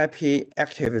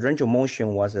active range of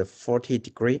motion was 40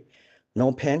 degree,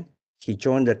 no pain. He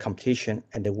joined the competition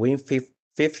and win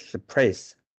fifth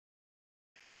place.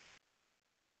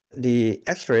 The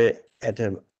X-ray at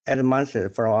a month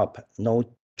follow-up, no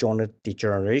joint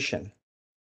degeneration.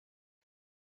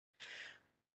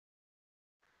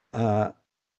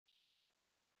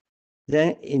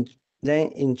 Then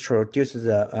introduce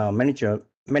the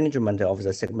management of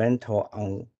the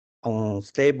segmental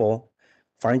unstable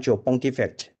pharyngeal bone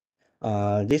defect.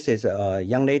 This is a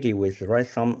young lady with right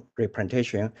thumb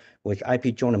replantation with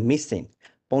IP joint missing,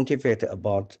 bone defect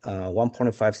about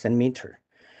 1.5 centimeter.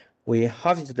 We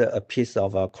harvested a piece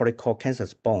of cortical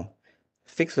cancellous bone,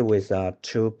 fixed with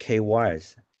 2 K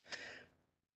wires.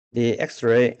 The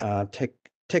X-ray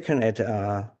taken at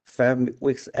 5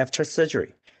 weeks after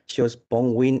surgery shows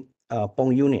bone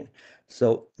union,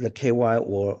 so the KY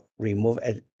were removed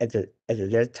at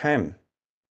that time.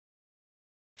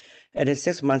 At a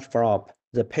 6 month follow-up,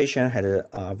 the patient had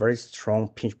a very strong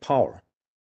pinch power.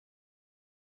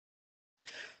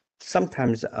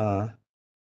 Sometimes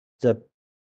the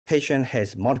patient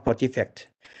has multiple defects.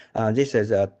 This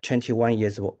is a 21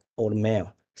 years old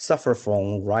male, suffer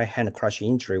from right hand crush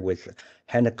injury with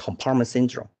hand compartment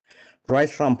syndrome. Right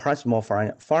thumb proximal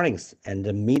pharynx and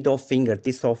the middle finger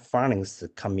distal pharynx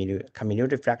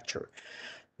comminuted fracture.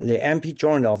 The MP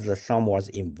joint of the thumb was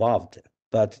involved,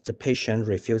 but the patient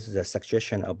refused the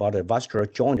suggestion about a vascular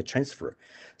joint transfer.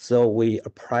 So we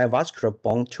apply vascular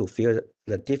bone to fill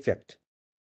the defect.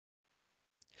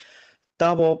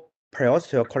 Double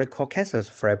periosteal cortical cancellous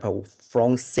flap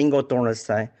from single donor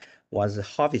site was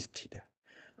harvested.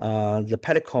 The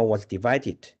pedicle was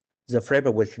divided. The flap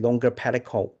with longer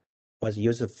pedicle was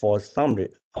used for some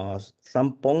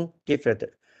bone defect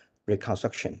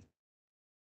reconstruction.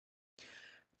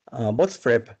 Both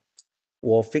flaps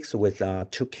were fixed with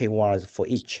 2 K wires for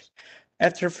each.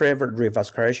 After flap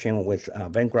revascularization with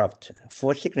vein graft,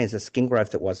 full thickness skin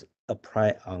graft was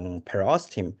applied on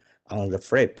periosteum on the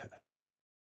flap.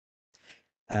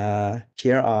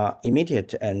 Here are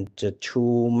immediate and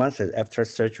 2 months after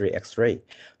surgery X-ray.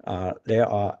 There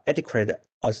are adequate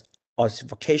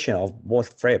ossification of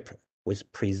both flaps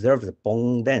with preserved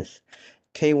bone length.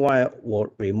 KY were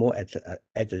removed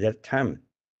at that time.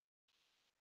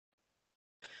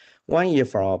 1 year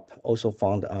follow-up also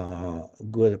found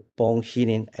good bone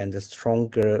healing and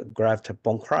stronger graft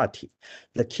bone quality.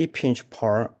 The key pinch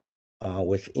power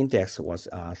with index was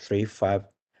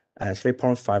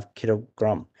 3.5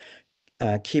 kilogram.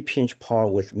 Key pinch power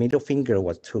with middle finger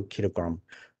was 2 kilogram.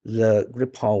 The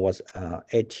grip power was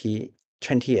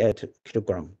 28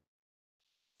 kilogram.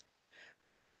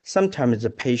 Sometimes the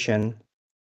patient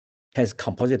has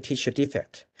composite tissue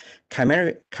defect.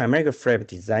 Chimeric flap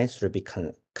design should be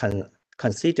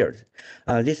considered.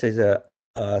 This is a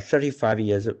 35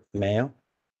 years male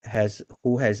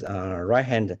who has right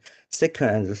hand second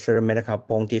and third metacarpal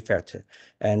bone defect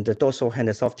and dorsal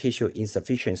hand soft tissue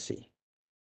insufficiency.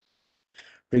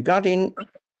 Regarding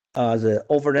the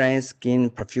overlying skin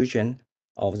perfusion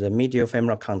of the medial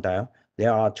femoral condyle,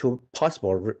 there are 2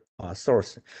 possible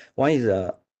sources. One is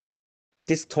a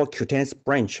distal cutaneous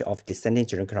branch of descending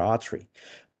genicular artery,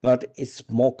 but it's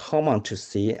more common to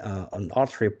see an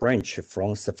artery branch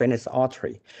from saphenous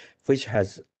artery, which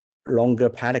has longer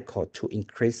pedicle to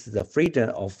increase the freedom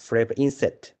of flap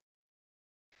inset.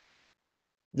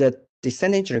 The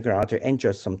descending genicular artery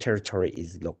angiosome territory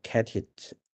is located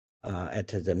at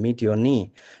the medial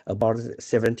knee, about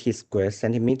 70 square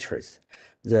centimeters.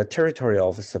 The territory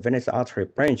of saphenous artery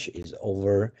branch is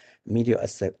over medial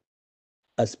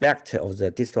aspect of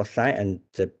the distal thigh and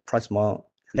the proximal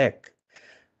leg.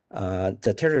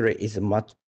 The territory is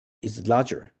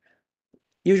larger.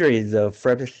 Usually, the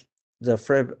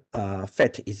flap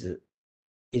fat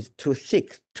is too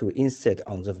thick to insert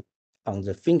on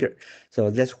the finger, so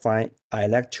that's why I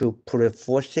like to put a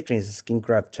full thickness skin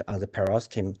graft on the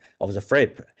periosteum of the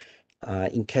flap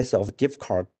in case of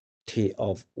difficulty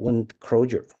of wound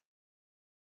closure.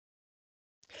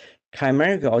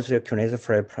 Chimeric osteochondral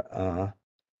flap,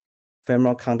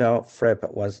 femoral condyle flap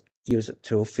was used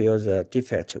to fill the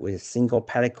defect with single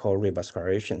pedicle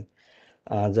revascularization.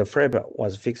 The flap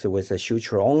was fixed with a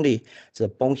suture only. The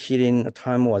bone healing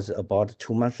time was about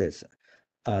 2 months.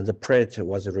 The plate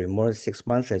was removed 6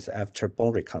 months after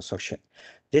bone reconstruction.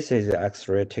 This is the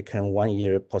X-ray taken 1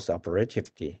 year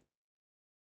post-operatively.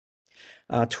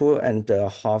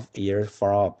 2.5 years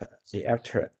follow-up.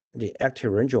 The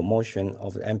active range of motion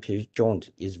of the MP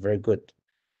joint is very good.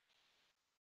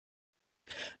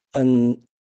 And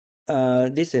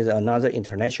this is another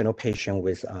international patient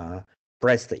with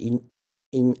breast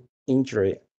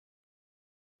injury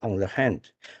on the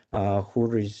hand,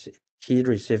 he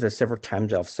received several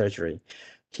times of surgery.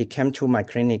 He came to my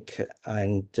clinic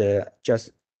and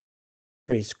just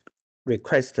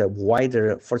request a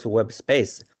wider first web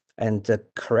space and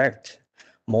correct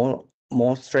more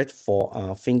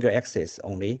straightforward finger access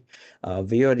only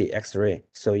via the X-ray.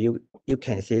 So you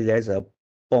can see there's no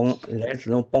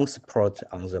bone support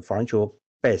on the frontal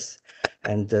base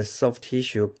and the soft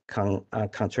tissue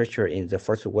contracture in the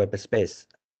first web space.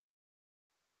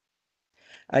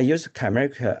 I use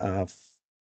chimeric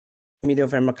medial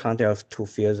femoral condyle to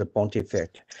fill the bone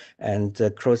defect and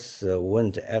close the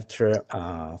wound after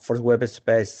first web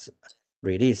space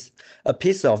release. A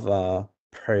piece of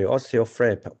periosteal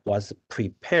flap was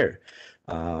prepared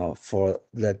for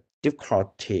the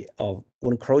difficulty of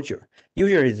wound closure.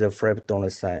 Usually, the flap donor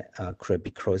side could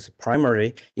be closed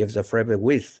primarily if the flap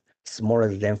width is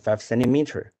smaller than 5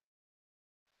 centimeters.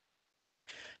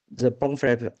 The bone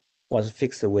flap was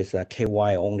fixed with a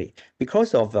KY only.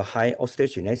 Because of the high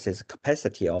osteogenesis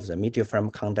capacity of the medial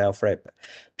femoral condyle flap,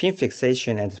 pin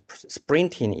fixation and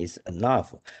sprinting is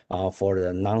enough for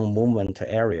the non-movement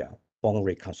area bone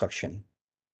reconstruction.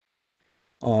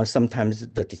 Sometimes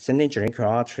the descending genicular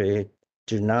artery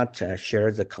do not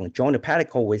share the conjoined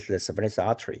pedicle with the surveillance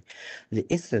artery. The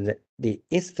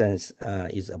instance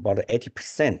is about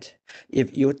 80%.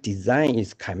 If your design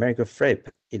is chimeric flap,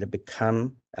 it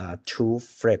becomes 2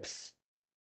 flaps.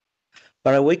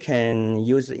 But we can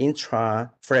use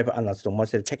intra-flap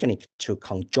anastomosis technique to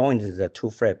conjoin the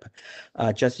 2 flap.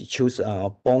 Just choose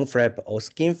a bone flap or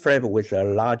skin flap with a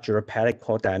larger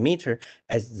pedicle diameter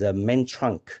as the main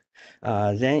trunk.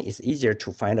 Then it's easier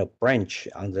to find a branch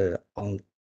on the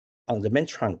main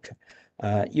trunk.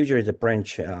 Usually the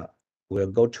branch will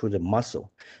go to the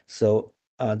muscle. So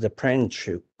the branch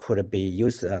could be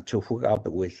used to hook up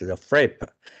with the flap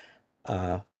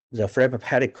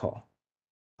pedicle,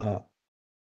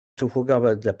 to hook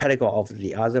up the pedicle of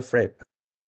the other flap.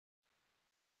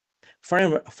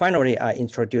 Finally, I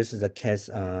introduced the case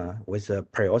with a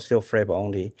periosteal flap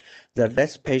only. The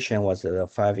last patient was a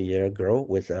 5-year-old girl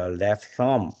with a left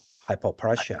thumb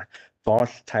hypoplasia,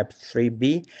 Force type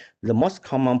 3B. The most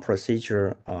common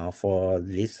procedure for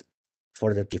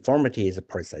the deformity is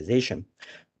precization,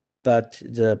 but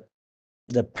the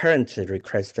parent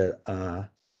requested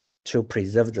to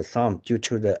preserve the thumb due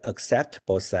to the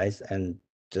acceptable size and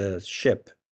the shape.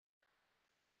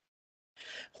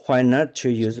 Why not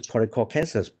to use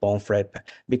polycoccaneous bone flap?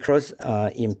 Because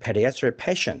in pediatric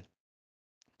patient,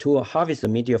 to harvest the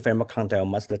medial femoral condyle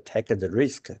must take the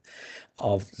risk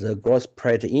of the growth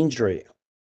plate injury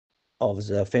of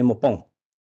the femur bone.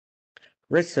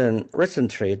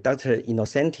 Recently, Dr.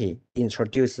 Innocenti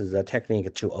introduced the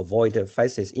technique to avoid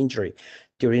phasis injury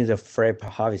during the flap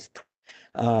harvest.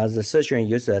 The surgeon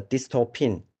used a distal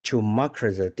pin to mark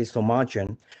the distal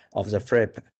margin of the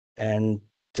flap and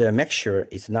make sure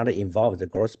it's not involved the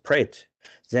growth plate.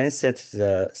 Then set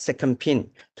the second pin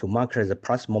to mark the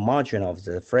proximal margin of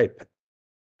the flap.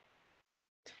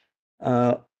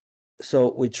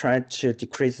 So we tried to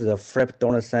decrease the flap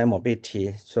donor side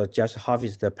mobility, so just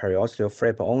harvest the periosteal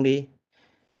flap only.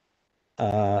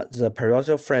 The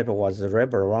periosteal flap was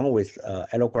wrapped around with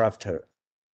allograft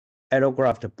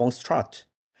bone strut.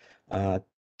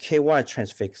 KY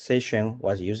transfixation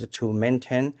was used to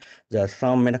maintain the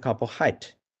thumb metacarpal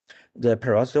height. The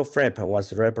periosteal flap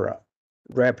was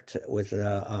wrapped with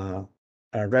the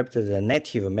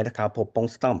native metacarpal bone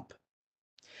stump.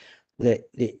 The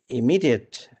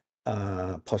immediate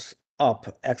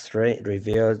follow-up X-ray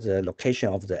reveals the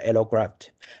location of the allograft.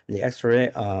 The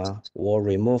X-ray will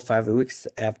remove 5 weeks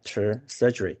after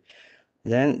surgery.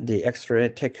 Then the X-ray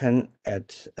taken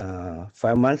at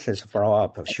 5 months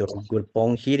follow-up showed good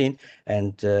bone healing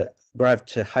and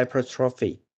graft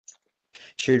hypertrophy.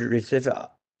 She received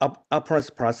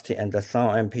arthroplasty and the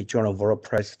thumb MP joint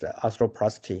voroplasty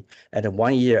arthroplasty at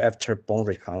 1 year after bone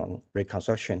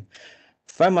reconstruction.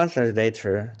 5 months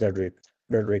later, the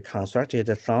reconstructed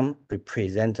thumb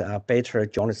represents better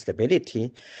joint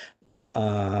stability,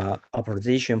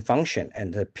 opposition function,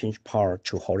 and the pinch power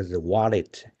to hold the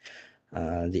wallet.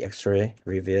 The X-ray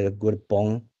revealed good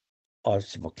bone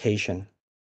ossification.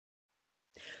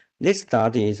 This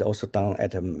study is also done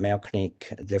at a Mayo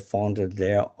Clinic. They found that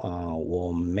there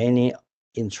were many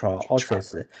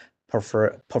intraosseous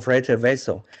perforated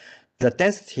vessels. The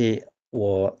density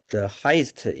was the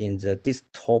highest in the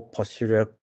distal posterior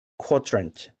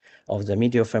quadrant of the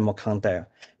medial femoral condyle.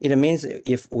 It means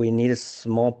if we need a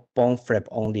small bone flap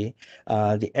only,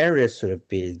 the area should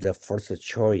be the first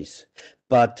choice,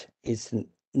 but it's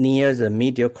near the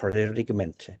medial carotid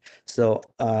ligament. So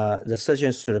the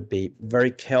surgeon should be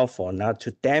very careful not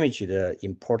to damage the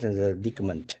important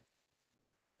ligament.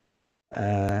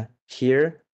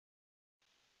 Here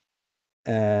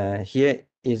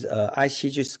is an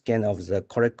ICG scan of the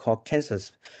colorectal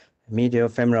cancer's medial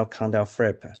femoral condyle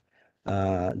flap.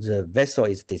 The vessel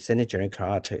is descending genital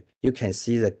artery. You can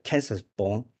see the cancer's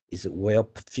bone is well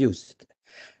perfused,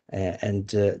 and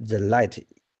the light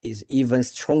is even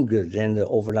stronger than the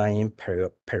overlying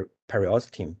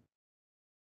periosteum.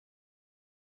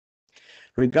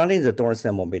 Regarding the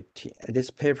dorsal mobility,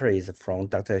 this paper is from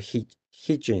Dr.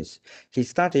 Higgins. He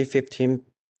studied 15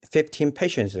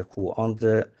 patients who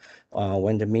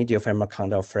underwent the medial femoral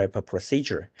condyle flap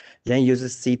procedure, then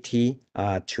used CT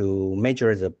to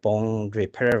measure the bone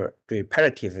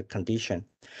reparative condition.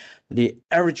 The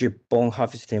average bone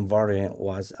harvesting volume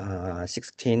was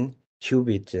 16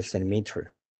 cubic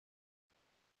centimeter.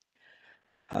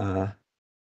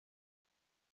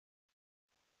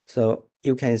 So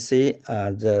you can see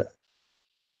the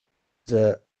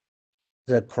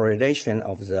correlation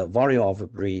of the volume of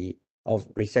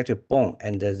resected bone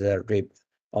and the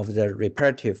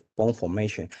reparative bone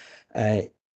formation.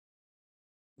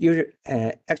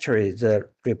 Actually, the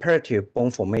reparative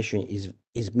bone formation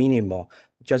is minimal,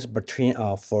 just between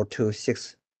 4 to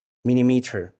 6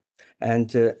 millimeter, and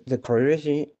the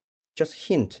correlation just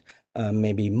hint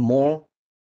maybe more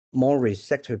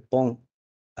resected bone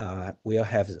will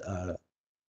have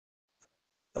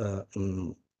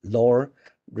lower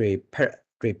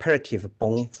reparative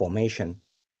bone formation.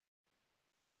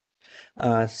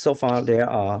 So far, there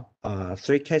are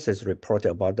 3 cases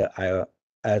reported about the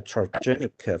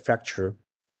iatrogenic fracture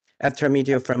after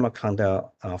medial femoral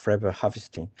condyle flap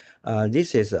harvesting.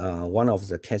 This is one of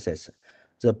the cases.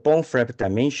 The bone flap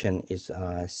dimension is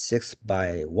 6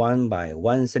 by 1 by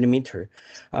 1 centimeter.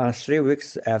 3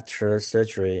 weeks after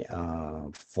surgery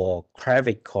for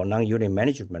clavicle non-union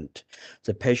management,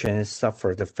 the patient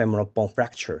suffered the femoral bone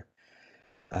fracture,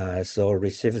 so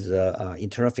received the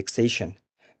internal fixation.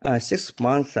 6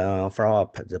 months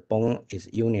follow-up, the bone is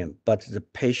union, but the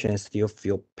patient still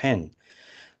feel pain.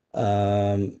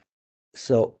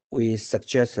 So we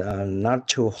suggest not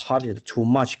to harvest too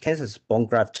much cancerous bone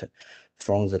graft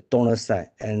from the donor side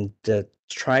and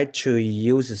try to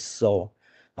use saw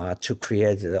to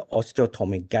create the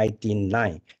osteotomy guiding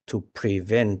line to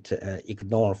prevent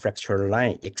ignore fracture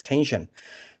line extension,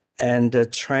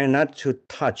 and try not to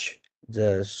touch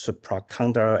the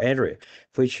supracondylar area,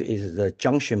 which is the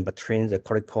junction between the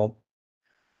cortical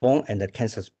bone and the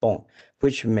cancerous bone,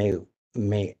 which may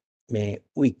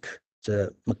weak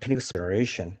the mechanical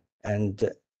separation, and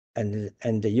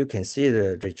you can see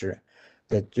the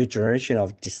regeneration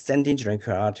of descending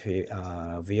genital artery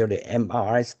via the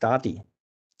MRI study.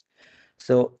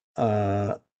 So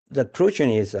the conclusion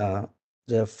is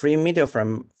the free medial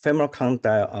from femoral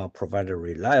condyle provide a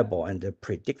reliable and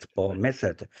predictable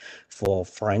method for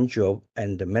pharyngeal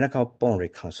and medial bone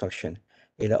reconstruction.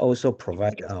 It also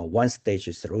provides a one-stage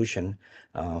solution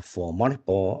for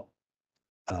multiple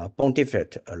bone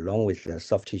defect along with the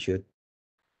soft tissue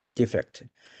defect.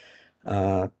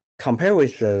 Compared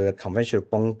with the conventional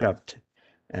bone graft,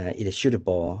 it is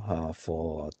suitable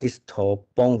for distal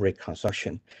bone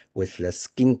reconstruction with the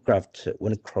skin graft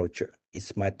wound closure.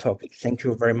 It's my talk. Thank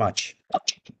you very much.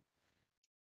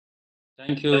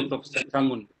 Thank you, Professor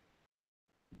Cheng-Hung.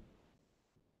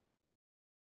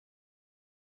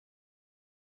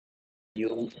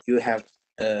 You have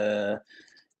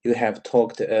you have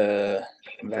talked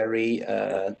very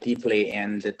deeply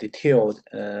and detailed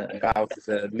about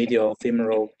the medial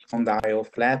femoral condyle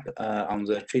flap on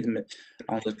the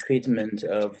treatment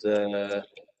of the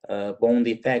bone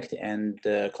defect and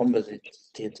composite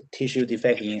tissue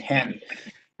defect in hand.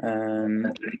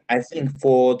 I think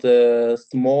for the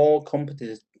small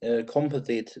composite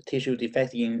tissue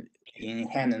defect in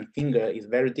hand and finger is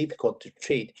very difficult to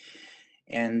treat,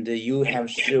 and you have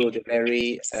showed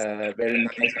very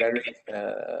nice,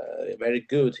 very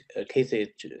good cases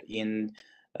in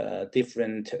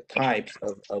different types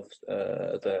of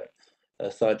the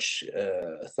such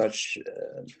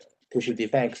tissue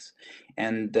defects,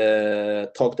 and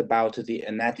talked about the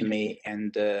anatomy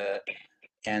and the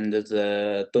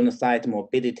donor site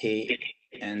morbidity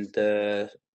and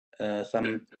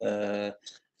some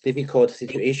difficult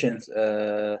situations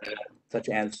such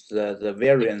as the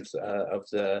variance of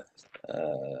the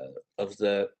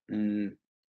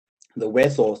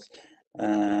vessels,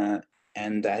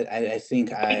 and I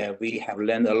think we have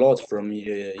learned a lot from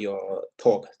your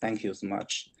talk. Thank you so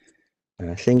much.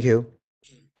 Thank you.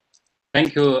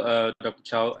 Thank you, Dr.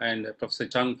 Chow and Professor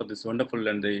Chung, for this wonderful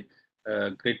and the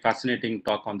great, fascinating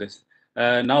talk on this.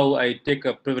 Now I take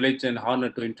a privilege and honor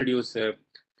to introduce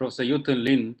Professor Cheng-Hung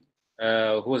Lin,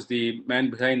 who was the man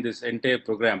behind this entire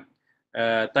program.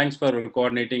 Thanks for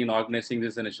coordinating and organizing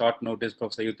this in a short notice,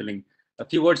 Professor Cheng-Hung Lin. A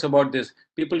few words about this.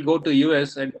 People go to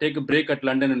US and take a break at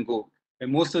London and go.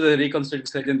 And most of the reconstructive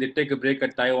surgeons, they take a break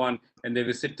at Taiwan and they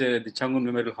visit the Chung-Hung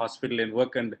Memorial Hospital and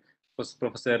work and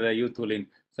Professor Cheng-Hung Lin.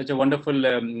 Such a wonderful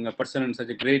person and such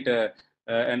a great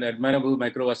and admirable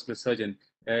microvascular surgeon.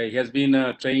 He has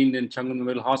been trained in Chung-Hung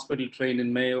Memorial Hospital, trained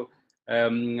in Mayo,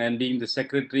 and being the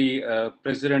secretary,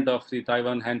 president of the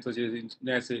Taiwan Hand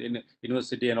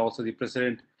University, and also the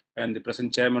president and the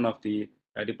present chairman of the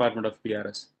Department of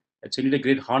PRS. It's really a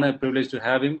great honor and privilege to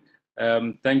have him.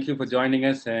 Thank you for joining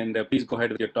us, and please go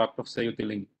ahead with your talk, Professor Cheng-Hung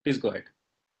Lin. Please go ahead.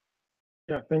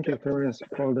 Yeah, thank you, Terence,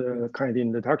 for the kind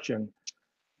introduction.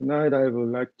 Tonight, I would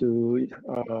like to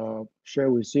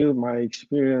share with you my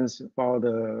experience about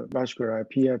the vascular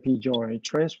PIP joint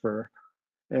transfer,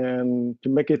 and to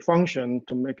make it function,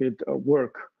 to make it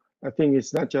work. I think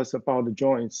it's not just about the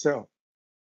joint itself.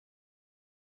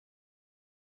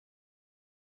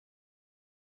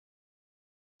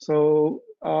 So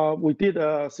we did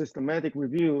a systematic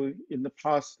review in the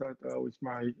past with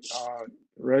my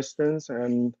residents,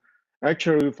 and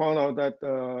actually we found out that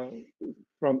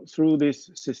through this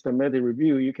systematic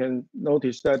review, you can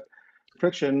notice that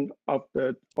friction of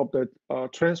the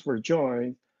transfer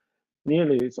joint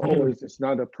nearly is always it's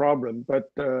not a problem,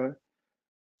 but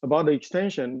about the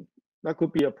extension, that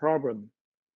could be a problem.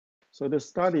 So the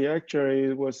study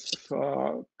actually was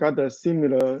got a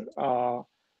similar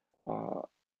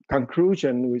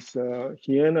conclusion with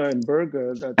Hiena and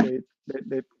Berger, that they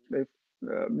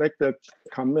make the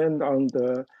comment on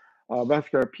the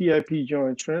vascular PIP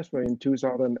joint transfer in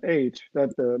 2008,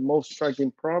 that the most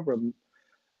striking problem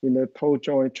in the toe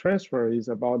joint transfer is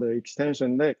about the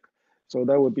extension leg. So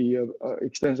that would be an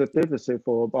extensive deficit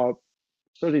for about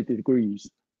 30 degrees.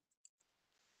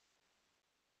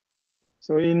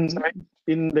 So in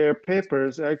their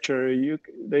papers, actually,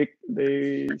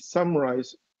 they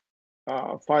summarize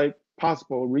 5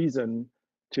 possible reasons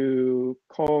to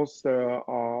cause the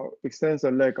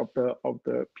extensor leg of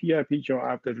the PIP joint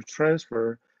after the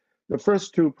transfer. The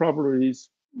first 2 probably is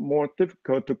more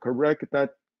difficult to correct.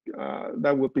 That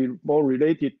would be more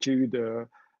related to the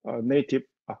native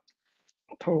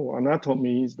toe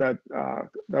anatomy. That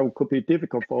could be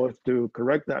difficult for us to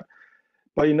correct that.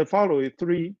 But in the following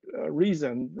 3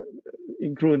 reasons,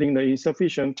 including the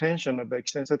insufficient tension of the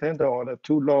extensor tendon or the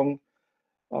too long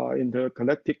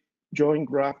intercollective joint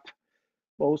graft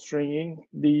bowstringing,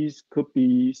 these could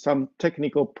be some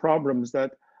technical problems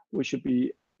that we should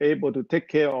be able to take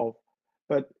care of.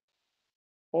 But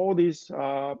all these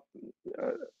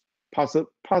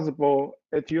possible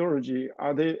etiology,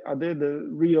 are they the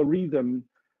real reason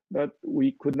that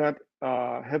we could not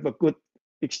have a good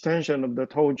extension of the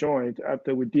toe joint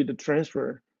after we did the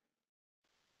transfer?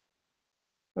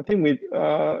 I think we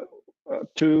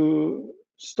to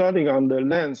studying on the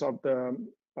length of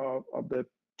the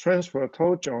transfer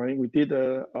toe joint, we did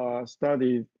a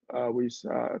study with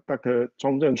Dr.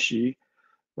 Chung-Chen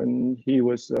when he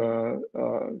was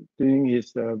doing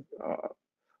his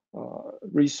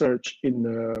research in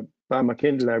the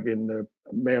biomechanics lab in the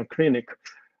Mayo Clinic,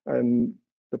 and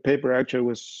the paper actually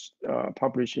was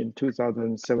published in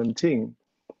 2017.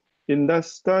 In that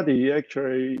study,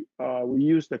 actually, we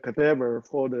used the cadaver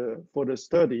for the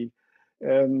study,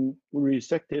 and we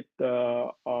resected the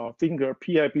finger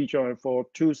PIP joint for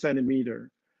 2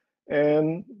 centimeters.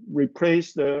 and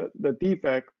replace the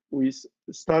defect with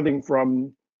starting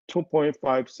from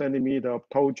 2.5 centimeter of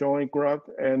toe joint graft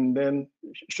and then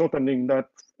shortening that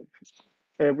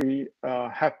every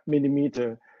half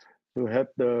millimeter to have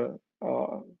the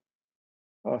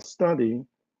study.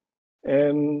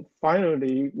 And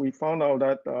finally, we found out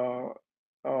that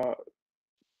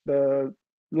the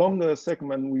longer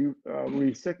segment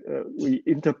we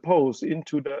interpose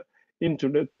into the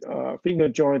finger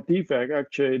joint defect,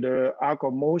 actually the arc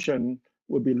of motion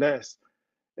would be less.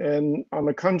 And on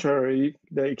the contrary,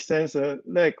 the extensor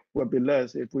leg will be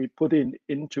less if we put in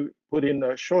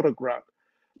a shorter graft.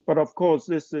 But of course,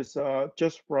 this is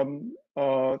just from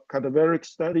a cadaveric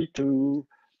study to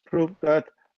prove that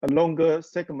a longer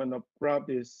segment of graft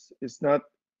is not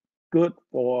good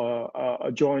for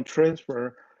a joint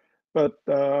transfer. But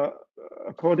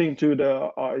according to the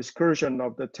excursion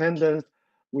of the tendons,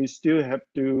 we still have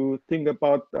to think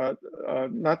about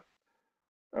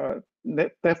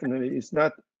definitely it's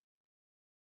not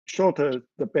shorter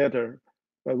the better,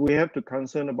 but we have to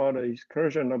concern about the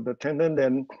excursion of the tendon.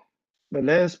 Then the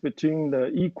length between the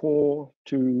equal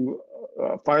to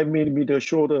 5 millimeter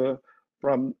shorter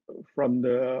from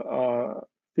the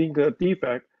finger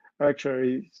defect.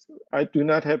 Actually, I do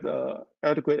not have an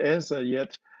adequate answer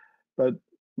yet, but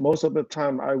most of the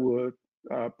time I would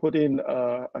put in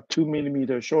a 2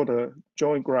 millimeter shorter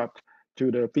joint graft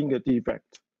to the finger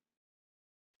defect.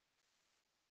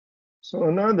 So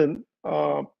another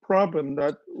problem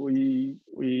that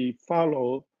we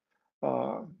follow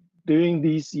during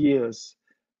these years,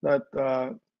 that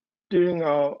during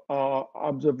our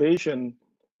observation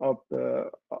of the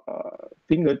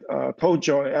finger toe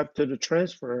joint after the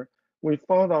transfer, we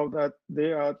found out that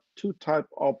there are two types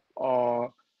of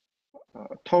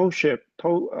toe shape,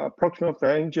 proximal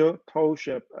phalangeal toe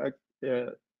shape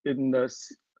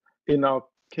in our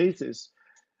cases.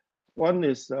 One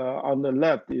is on the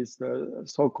left is the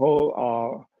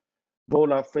so-called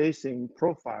volar facing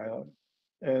profile,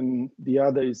 and the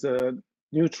other is a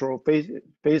neutral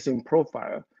facing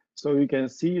profile. So you can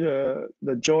see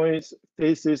the joints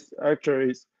faces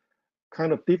actually is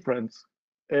kind of different,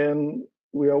 and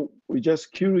we're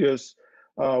just curious,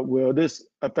 will this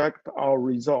affect our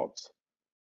results?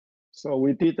 So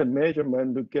we did the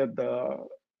measurement to get the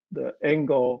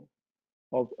angle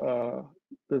of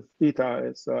the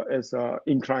theta as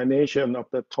inclination of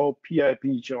the toe PIP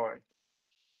joint.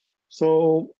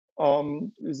 So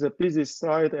it's a busy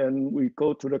slide, and we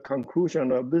go to the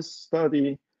conclusion of this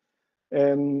study.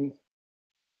 And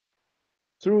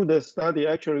through the study,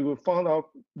 actually, we found out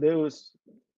there was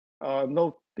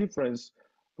no difference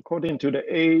according to the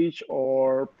age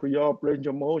or pre-op range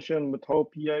of motion with toe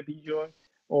PIP joint,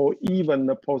 or even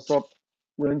the post-op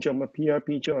range of a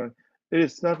PIP joint. It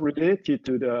is not related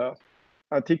to the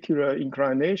articular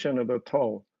inclination of the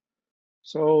toe.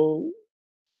 So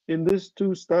in these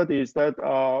two studies, that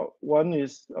one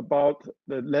is about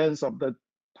the length of the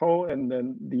toe, and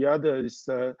then the other is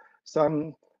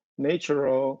some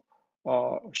natural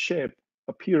shape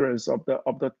appearance of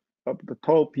the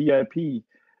toe PIP.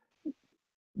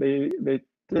 They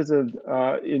doesn't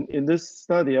in this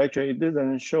study, actually it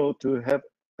didn't show to have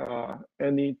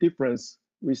any difference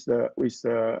with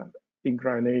the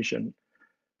inclination.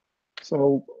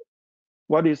 So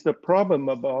what is the problem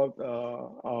about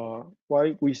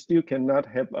why we still cannot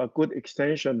have a good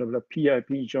extension of the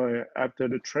PIP joint after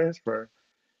the transfer?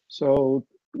 So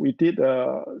we did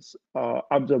a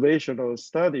observational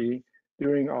study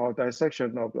during our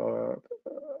dissection of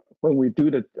when we do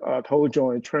the toe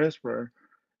joint transfer.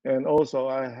 And also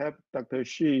I have Dr.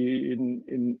 Shi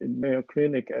in Mayo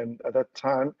Clinic, and at that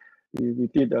time we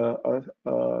did a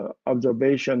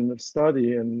observation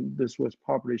study, and this was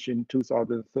published in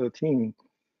 2013.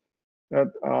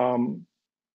 That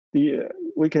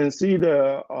we can see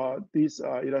this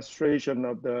illustration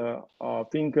of the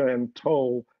finger and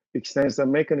toe extensor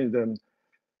mechanism.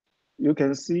 You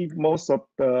can see most of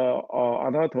the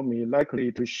anatomy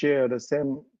likely to share the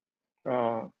same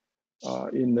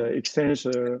in the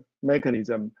extensor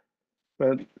mechanism,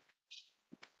 but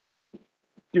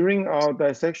during our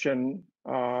dissection,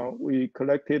 we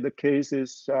collected the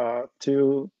cases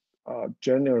till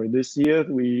January this year.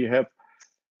 We have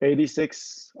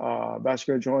 86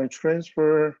 vascular joint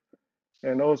transfer,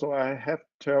 and also I have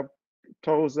 12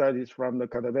 toes that is from the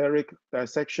cadaveric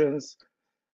dissections.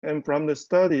 And from the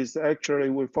studies, actually,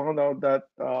 we found out that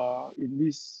in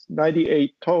these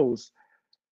 98 toes,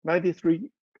 93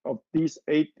 of these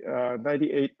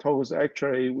 98 toes,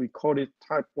 actually, we call it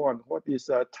type 1. What is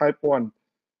type 1?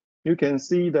 You can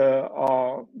see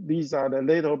these are the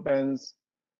lateral bands.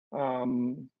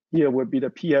 Here would be the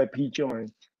PIP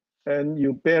joint. and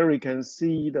you barely can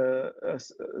see the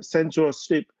central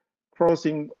strip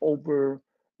crossing over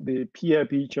the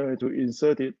PIP joint to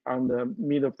insert it on the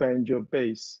midphalangeal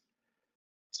base.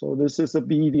 So this is a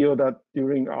video that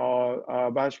during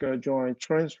our vascular joint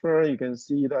transfer, you can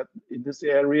see that in this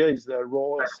area is the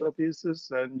raw surfaces,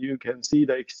 and you can see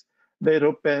the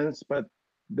lateral bands, but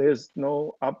there's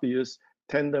no obvious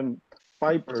tendon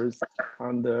fibers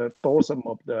on the dorsum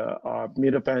of the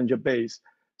midphalangeal base.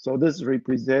 So this is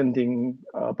representing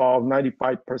about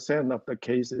 95% of the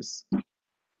cases.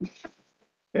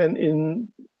 And in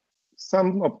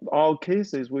some of our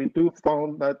cases, we do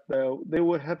found that they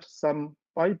will have some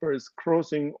fibers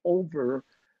crossing over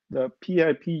the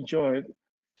PIP joint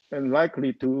and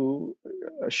likely to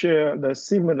share the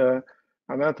similar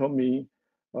anatomy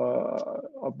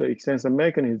of the extensor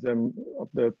mechanism of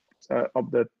the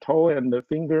toe and the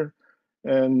finger.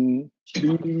 And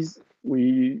these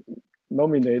we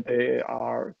nominate they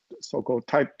are so-called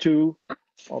type 2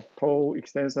 of toe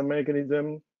extensor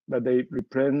mechanism, that they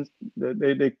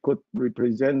could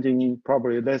representing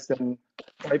probably less than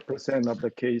 5% of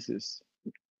the cases.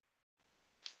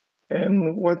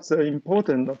 And what's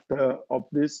important of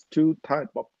these two type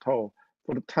of toe?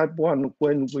 For the type 1,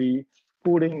 when we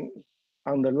pulling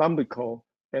on the lumbrical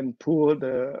and pull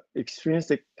the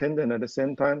extrinsic tendon at the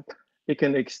same time, it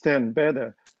can extend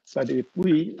better. But if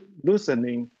we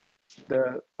loosening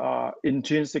the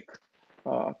intrinsic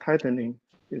tightening,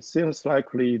 it seems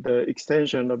likely the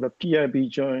extension of the PIP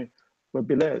joint will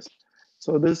be less.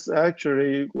 So this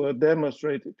actually will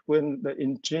demonstrate when the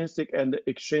intrinsic and the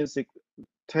extrinsic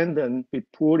tendon be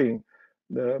pulling,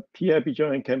 the PIP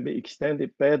joint can be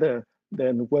extended better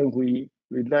than when we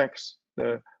relax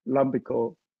the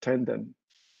lumbrical tendon.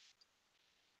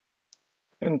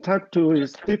 And type 2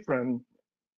 is different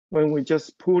when we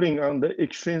just pulling on the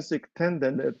extrinsic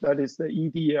tendon, that is the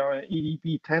EDL and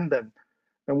EDP tendon.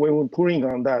 And when we're pulling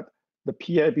on that, the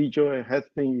PIP joint has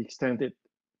been extended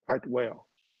quite well.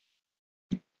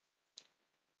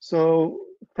 So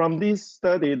from this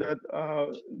study, that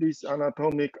this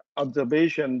anatomic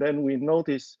observation, then we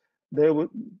noticed there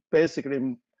would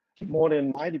basically more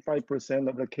than 95%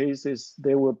 of the cases,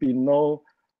 there will be no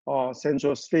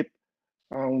central strip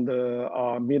on the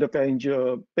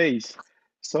midphalangeal base.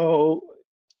 So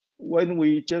when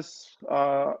we just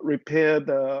repair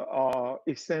the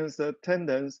extensor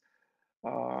tendons,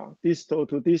 distal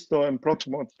to distal and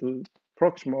proximal to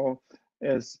proximal,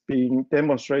 as being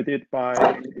demonstrated by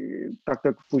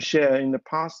Dr. Foucher in the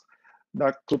past,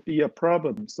 that could be a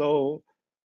problem. So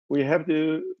we have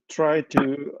to try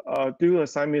to do a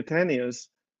simultaneous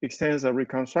extensor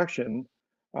reconstruction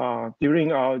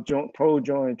during our toe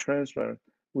joint transfer.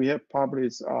 We have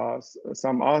published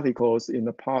some articles in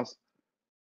the past.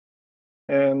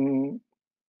 And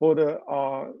for the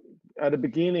at the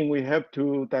beginning, we have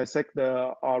to dissect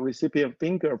the recipient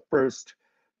finger first,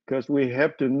 because we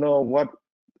have to know what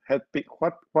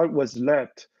was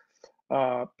left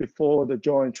before the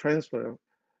joint transfer,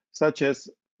 such as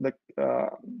the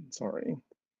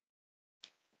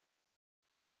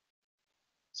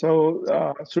So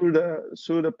through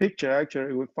the picture,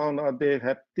 actually, we found out they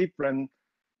have different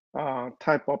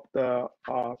type of the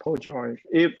toe joint.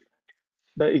 If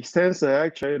the extensor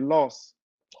actually lost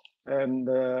and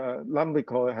the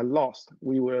lumbrical had lost,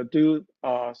 we will do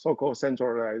so-called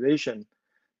centralization.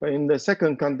 But in the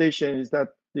second condition is that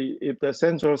if the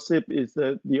central strip is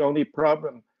the only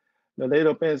problem, the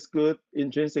lateral band is good,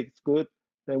 intrinsic is good,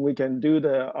 then we can do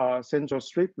the central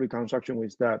strip reconstruction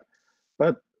with that.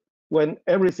 But when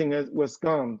everything was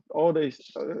gone, all the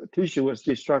tissue was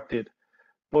destructed.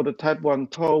 For the type 1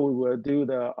 toe, we will do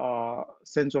the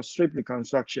central strip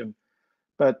reconstruction.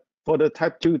 But for the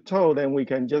type 2 toe, then we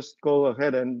can just go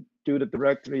ahead and do the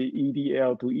directly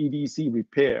EDL to EDC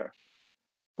repair.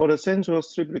 For the central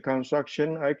strip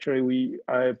reconstruction, actually,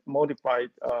 I've modified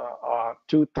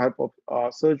two type of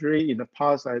surgery. In the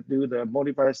past, I do the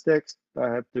modified stacks. I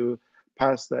have to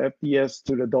pass the FDS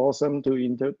to the dorsum to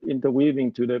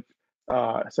interweaving to the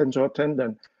central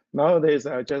tendon. Nowadays,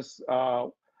 I just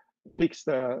fix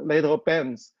the lateral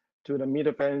bands to the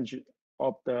midphalange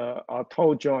of the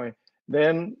toe joint,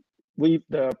 then weave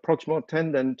the proximal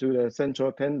tendon to the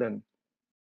central tendon.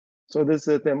 So this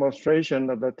is a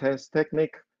demonstration of the test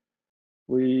technique.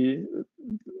 Here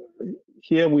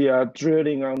we are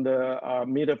drilling on the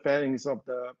midphalanx of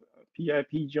the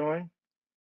PIP joint,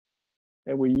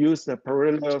 and we use the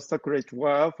parallel circulate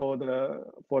wire for the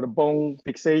bone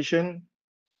fixation.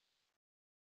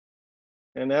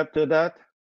 And after that,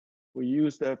 we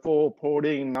use the forward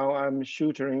pulling. Now I'm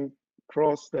shooting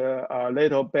across the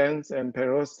lateral bands and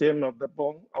periosteum of the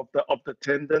bone of the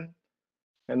tendon,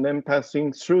 and then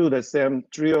passing through the same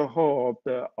drill hole of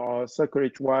the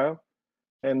circulatory wire,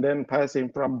 and then passing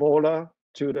from volar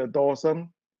to the dorsum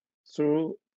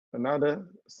through another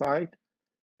side,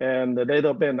 and the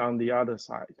lateral band on the other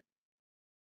side.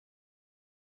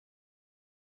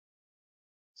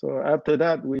 So after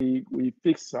that, we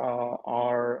fix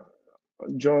our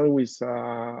joint with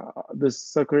this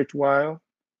circulatory wire.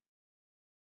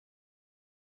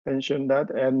 Mentioned that,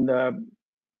 and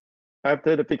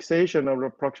after the fixation of the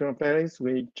proximal phalanx,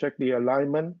 we check the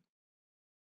alignment,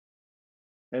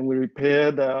 and we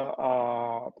repair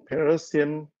the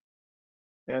perosteum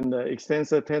and the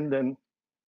extensor tendon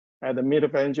at the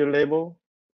midphalangeal level.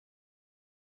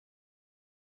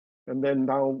 And then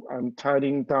now I'm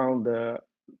tightening down the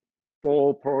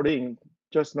ball protein.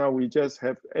 Just now we just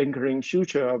have anchoring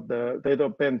suture of the lateral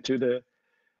band to the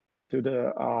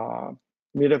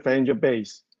midphalangeal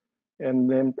base. And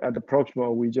then at the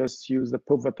proximal, we just use the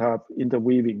pulver-top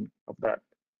interweaving of that.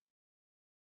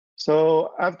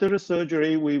 So after the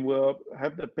surgery, we will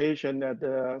have the patient at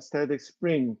the static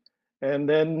spring. And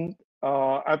then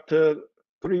after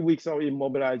 3 weeks of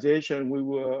immobilization, we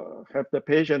will have the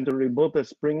patient to remove the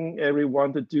spring every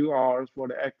 1 to 2 hours for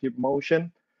the active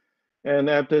motion. And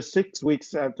after 6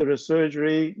 weeks after the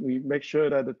surgery, we make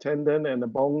sure that the tendon and the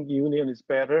bone union is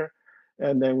better.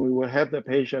 And then we will have the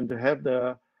patient to have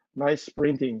the nice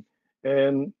sprinting.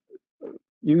 And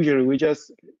usually we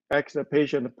just ask the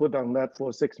patient to put on that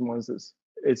for 6 months.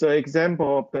 It's an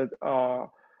example of the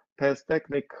test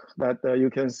technique that you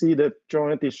can see the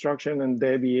joint destruction and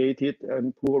deviated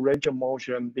and poor range of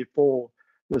motion before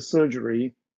the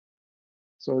surgery.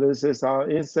 So this is our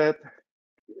inset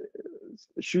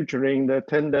suturing the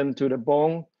tendon to the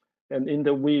bone and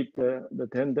interweave the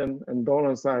tendon, and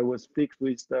donor side was fixed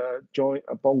with the joint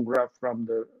bone graft from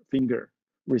the finger,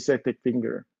 resected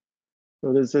finger.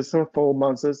 So this is 4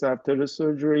 months after the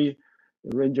surgery.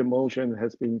 The range of motion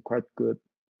has been quite good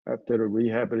after the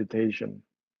rehabilitation.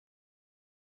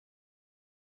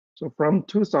 So from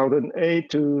 2008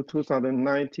 to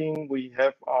 2019, we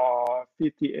have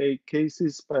 58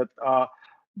 cases, but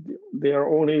there are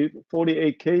only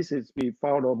 48 cases we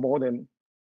followed more than,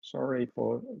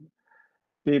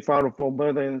 we followed for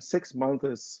more than 6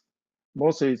 months.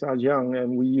 Mostly are young,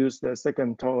 and we use the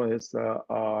second toe as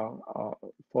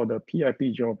for the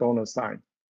PIP joint donor side.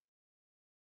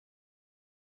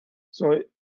 So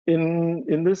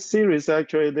in this series,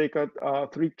 actually, they got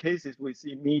 3 cases with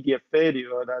immediate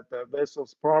failure, that the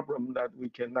vessels problem that we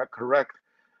cannot correct.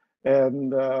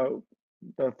 And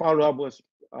the follow-up was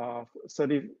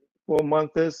 34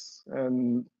 months,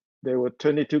 and there were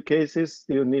 22 cases,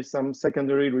 still need some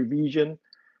secondary revision.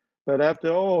 But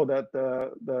after all, that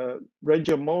the range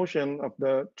of motion of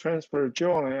the transfer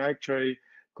joint actually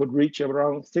could reach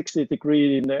around 60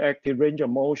 degrees in the active range of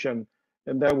motion,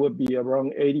 and that would be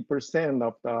around 80%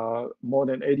 of the, more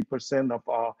than 80% of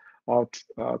our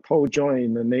toe joint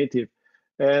in the native.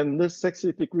 And this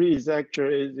 60 degrees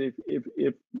actually,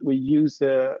 if we use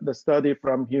the study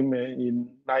from human in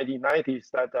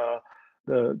 1990s, that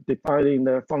the defining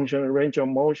the functional range of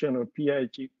motion of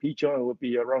PIP joint would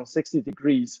be around 60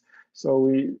 degrees.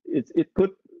 So it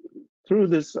could, through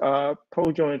this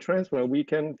toe joint transfer, we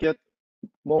can get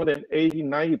more than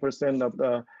 80–90%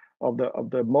 of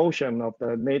the motion of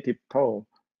the native toe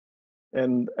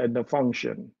and the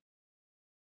function.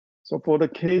 So for the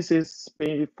cases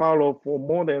being followed for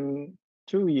more than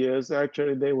 2 years,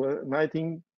 actually there were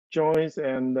 19 joints,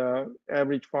 and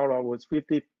average follow-up was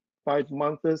 55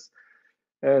 months.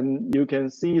 And you can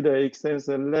see the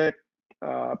extensor leg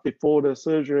before the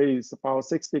surgery is about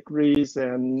 6 degrees,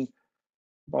 and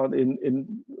about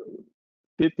in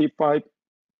 55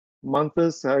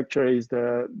 months, actually, is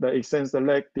the extensor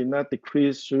leg did not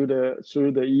decrease through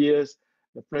the years.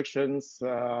 The frictions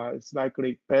is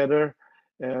likely better,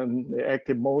 and the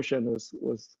active motion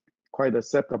was quite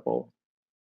acceptable.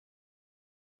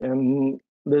 And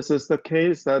this is the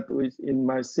case that in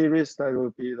my series that will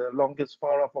be the longest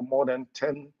follow-up for more than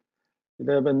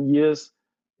 10–11 years.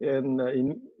 And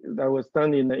that was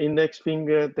done in the index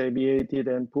finger, deviated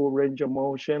and poor range of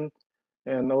motion.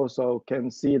 And also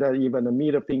can see that even the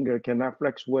middle finger cannot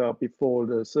flex well before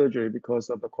the surgery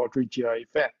because of the quadrigeal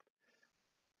effect.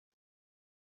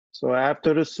 So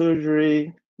after the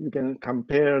surgery, you can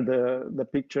compare the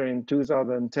picture in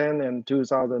 2010 and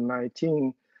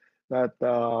 2019, that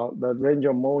the range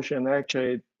of motion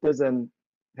actually doesn't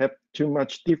have too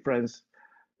much difference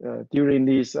during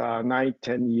these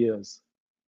 9–10 years.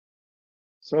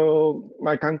 So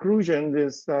my conclusion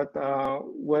is that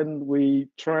when we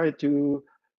try to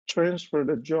transfer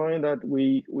the joint, that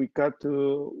we got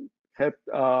to have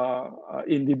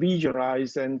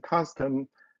individualized and custom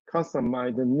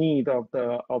customize the need of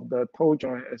the toe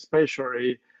joint,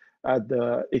 especially at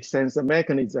the extensor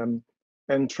mechanism,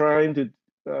 and trying to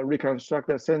reconstruct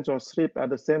the central slip at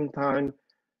the same time.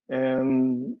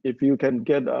 And if you can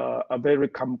get a very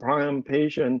compliant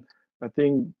patient, I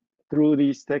think through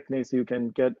these techniques, you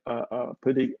can get a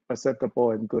pretty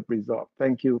acceptable and good result.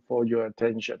 Thank you for your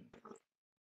attention.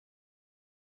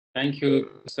 Thank you,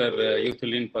 Sir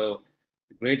Lin, for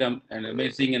great and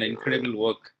amazing and incredible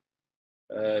work.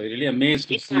 Really amazed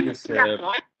to see this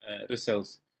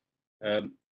results.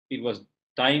 It was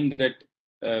time that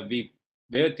we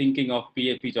were thinking of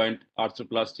PAP joint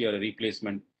arthroplasty or a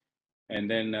replacement, and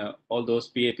then all those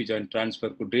PAP joint transfer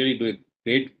could really do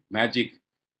great magic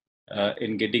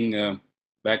in getting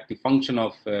back the function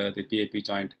of the PAP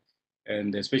joint,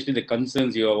 and especially the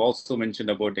concerns you have also mentioned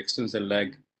about extensor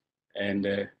lag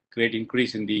and great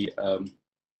increase in the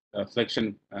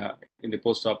flexion in the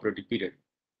post-operative period.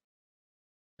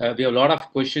 We have a lot of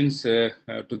questions to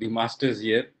the masters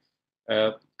here.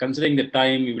 Considering the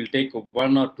time, we will take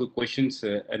one or two questions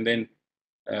and then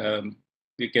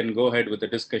we can go ahead with the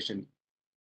discussion.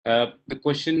 The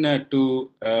question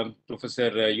to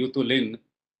Professor Lin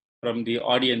from the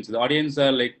audience. The audience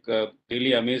are like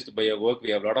really amazed by your work.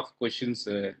 We have a lot of questions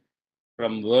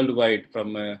from worldwide,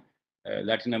 from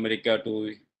Latin America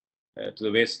to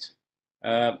the West.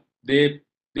 They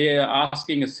are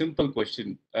asking a simple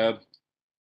question.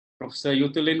 Professor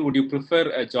Lin, would you prefer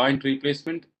a joint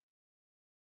replacement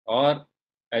or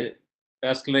a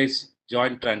vascularized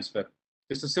joint transfer?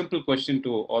 It's a simple question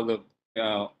to all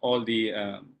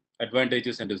the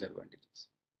advantages and disadvantages.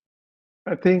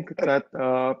 I think that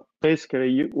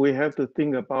basically we have to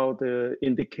think about the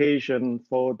indication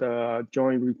for the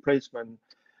joint replacement.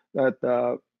 That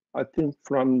I think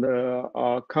from the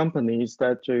companies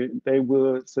that they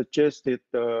will suggest it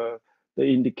the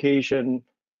indication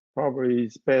probably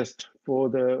is best for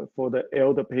the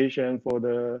elder patient, for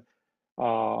the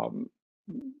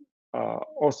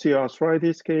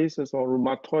osteoarthritis cases or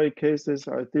rheumatoid cases.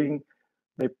 I think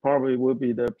they probably will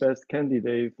be the best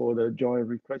candidate for the joint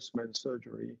replacement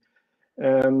surgery.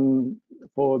 And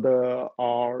for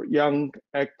our young,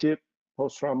 active,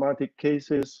 post-traumatic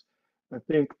cases, I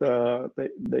think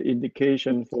the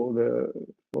indication for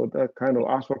that kind of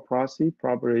arthroplasty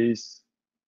probably is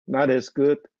not as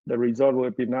good. The result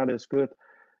will be not as good,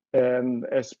 and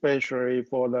especially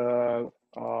for the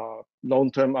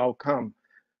long-term outcome.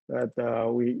 That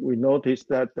we noticed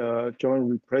that joint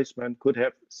replacement could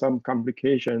have some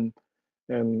complication,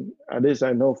 and at least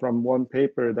I know from one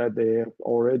paper that they have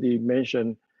already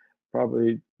mentioned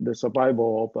probably the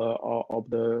survival of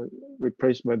the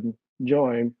replacement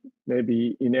joint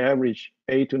maybe in average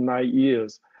 8 to 9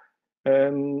 years.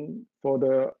 And for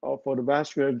the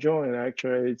vascular joint,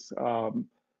 actually, it's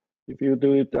if you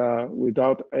do it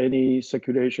without any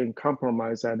circulation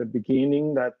compromise at the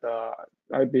beginning, that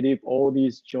I believe all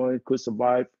these joints could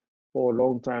survive for a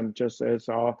long time, just as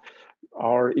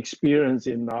our experience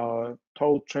in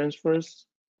toe transfers,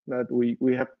 that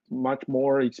we have much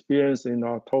more experience in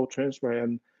our toe transfer,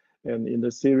 and in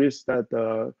the series that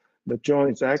the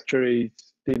joints actually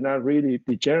did not really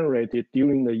degenerate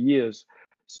during the years.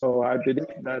 So I believe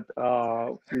that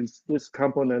with this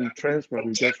component transfer,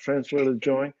 we just transfer the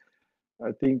joint.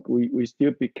 I think we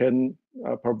still can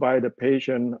provide the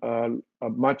patient a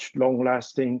much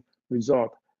long-lasting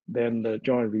result than the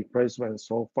joint replacement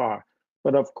so far.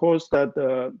 But of course, that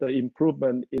the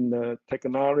improvement in the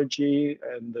technology,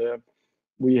 and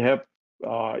we have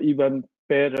even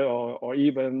better or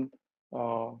even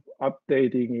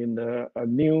updating in a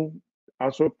new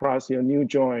arthroplasty, a new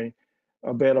joint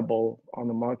available on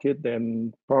the market,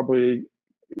 then probably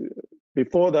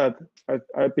before that,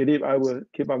 I believe I will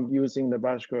keep on using the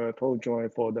vascular toe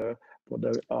joint for the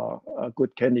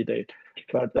good candidate.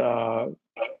 But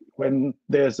when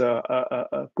there's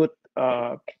a good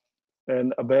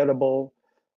and available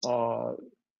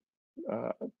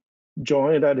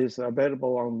joint that is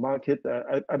available on market,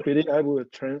 I believe I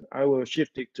will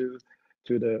shift it to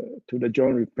the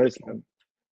joint replacement.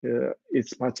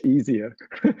 It's much easier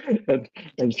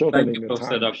and shortening the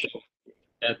time. Dr.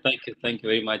 Thank you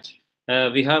very much.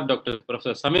 We have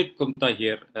Professor Samit Kumta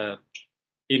here.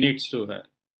 He needs to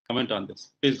comment on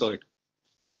this. Please go ahead.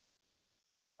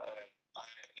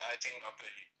 I think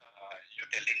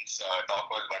Dr. Lin's talk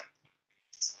was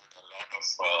a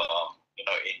lot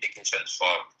of indications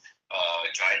for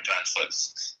joint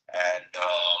transfers and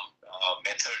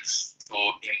methods to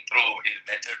improve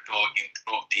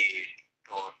the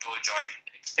toe joint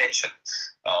extension,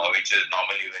 which is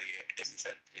normally very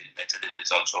deficient. His method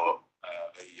is also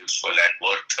very useful and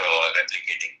worth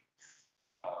replicating.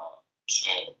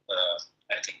 So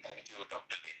I think thank you,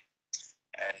 Dr. Lin.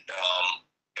 And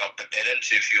Dr.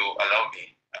 Terence, if you allow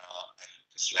me,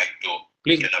 I'd just like to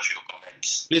please, put in a few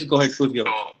comments. Please go ahead, Kuzio.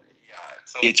 So, yeah,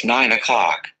 so it's 9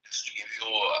 o'clock. Just to give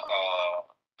you a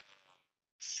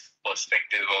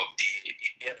perspective of the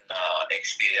Indian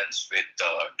experience with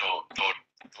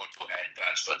toe-to-hand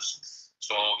transfers.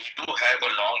 So we do have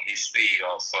a long history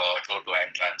of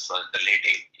toe-to-hand transfers. The late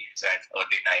 80s and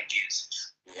early 90s,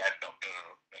 we had Dr.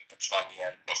 Venkateswamy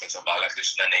and Professor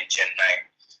Balakrishnan in Chennai,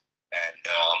 and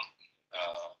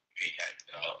we had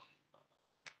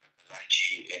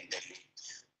Ranji in Delhi.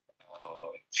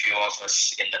 Few of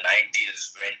us in the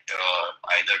 90s went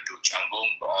either to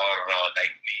Cheng-Hung or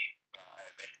like me, I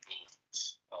went to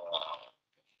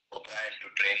O'Brien to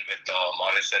train with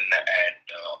Morrison and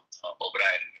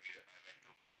O'Brien.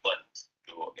 We went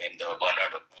in the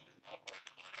Bernard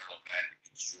O'Brien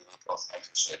Institute of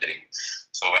Microsurgery.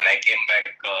 So when I came back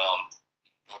to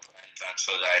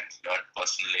transfers, I learned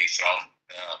personally from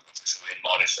Professor Wayne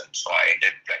Morrison. So I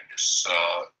did practice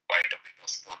quite a bit of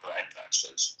toe-to-hand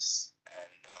transfers.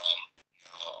 And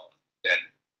then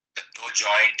the toe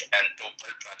joint and toe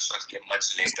pulp transfers came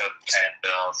much later, and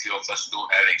a few of us do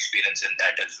have experience in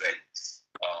that as well.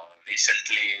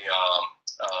 Recently, a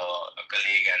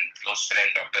colleague and close friend,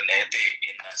 Dr. Nehte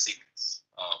in Nasik,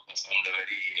 performed a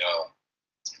very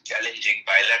challenging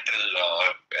bilateral,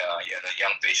 a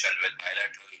young patient with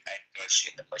bilateral hand crush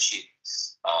in the machine,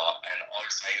 and all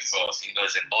 5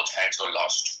 fingers in both hands were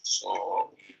lost.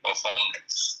 So he performed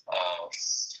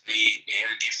 3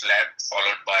 ALT flap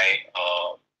followed by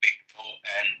big toe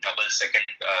and double second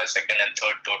and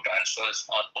third toe transfers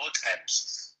on both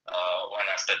hands, one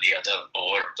after the other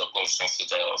over the course of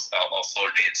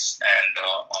 4 days, and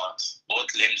both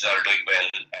limbs are doing well,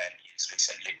 and he's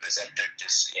recently presented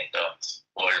this in the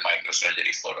World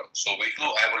Microsurgery Forum. So we do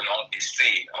have a long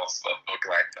history of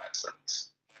toe-to-hand transfer.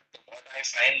 What I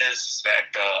find is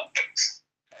that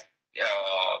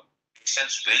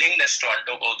patients' willingness to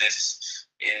undergo this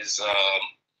is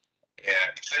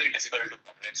it's very difficult to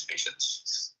convince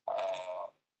patients.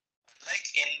 Like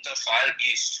in the Far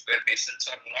East, where patients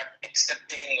are not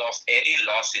accepting of any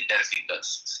loss in their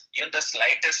fingers, even the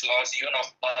slightest loss, even of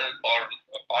pulp or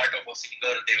a part of a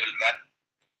finger, they will run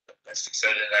the plastic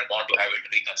surgeon and want to have it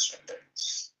reconstructed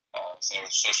for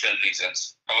social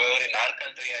reasons. However, in our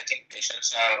country, I think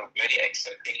patients are very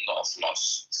accepting of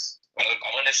loss. One of the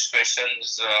commonest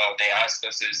questions they ask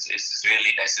us is this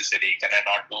really necessary? Can I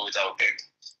not do without it?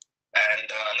 And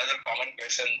another common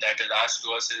question that is asked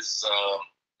to us is,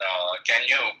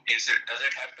 does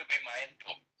it have to be mine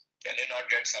too? Can you not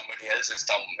get somebody else's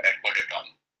thumb and put it on?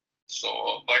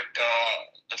 So, but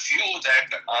the few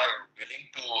that are willing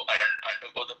to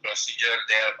undergo the procedure,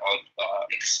 they are all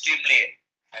extremely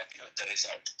happy with the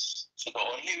result. So the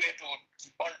only way to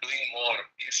keep on doing more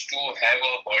is to have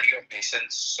a body of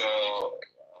patients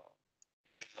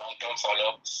with long-term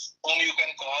follow-up whom you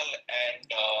can call and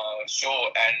show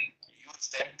and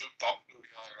use them to talk to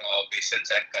your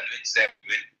patients and convince them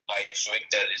by showing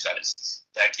their results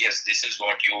that yes, this is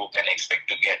what you can expect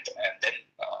to get, and then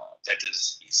that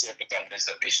is easier to convince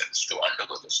the patients to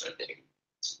undergo the surgery.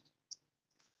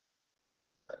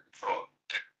 So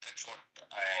that's what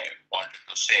I wanted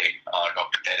to say,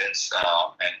 Dr. Terence,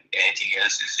 and anything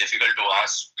else is difficult to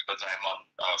ask because I'm on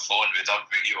phone without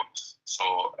video.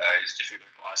 So it's difficult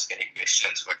to ask any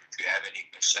questions, but if you have any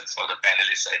questions for the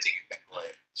panelists, I think you can go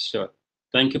ahead. Sure.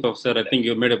 Thank you, Professor. I think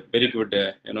you made a very good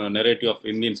narrative of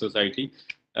Indian society.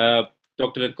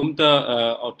 Dr.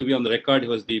 Kumta, to be on the record, he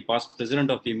was the past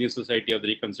president of the Indian Society of the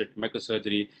Reconstruction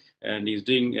Microsurgery, and he's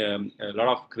doing a lot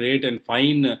of great and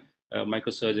fine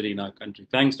microsurgery in our country.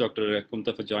 Thanks, Dr.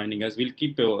 Kumta, for joining us. We'll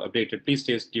keep you updated. Please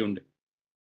stay tuned.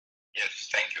 Yes,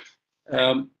 thank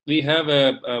you. We have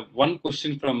one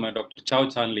question from Dr.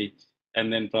 Cheng-Hung Lin,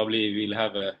 and then probably we'll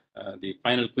have the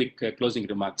final quick closing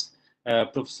remarks.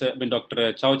 Professor,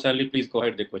 Dr. Cheng-Hung Lin, please go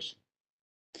ahead with the question.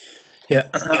 Yeah,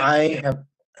 I have.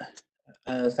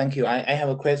 Thank you. I have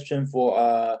a question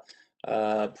for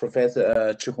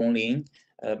Professor Chih-Hung Lin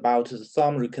about the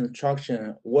thumb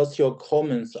reconstruction. What's your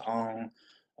comments on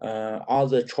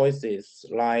other choices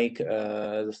like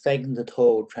the second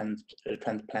toe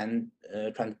transplant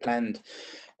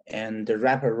and the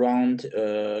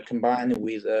wraparound combined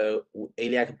with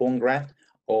iliac bone graft,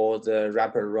 or the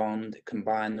wraparound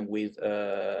combined with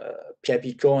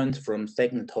PIP joint from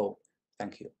second toe?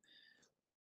 Thank you.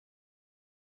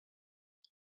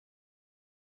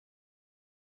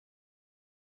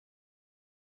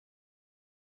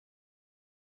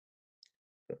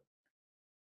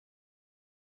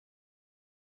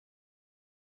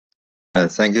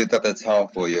 Thank you, Dr.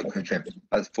 Cao, for your question.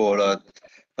 As for the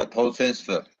toe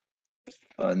transfer,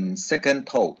 second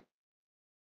toe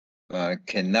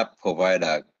cannot provide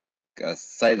a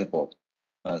sizable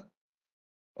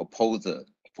opposer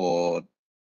for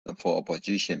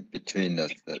opposition between the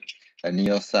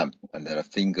near thumb and the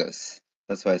fingers.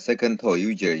 That's why second toe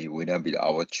usually will not be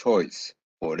our choice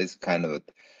for this kind of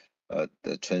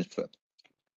the transfer.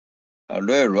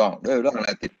 Very wrong, that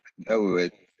will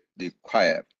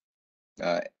require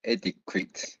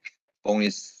adequate bony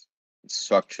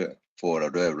structure for the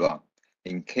very wrong.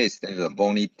 In case there is a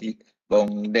bone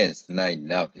length not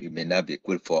enough, it may not be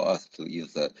good for us to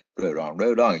use the very wrong.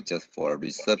 Very wrong is just for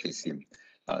resurfacing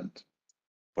and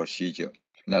procedure,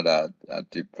 not a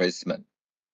replacement.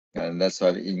 And that's why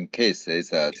in case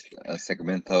there's a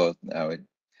segmental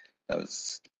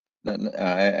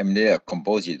I'm there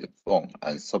composite bone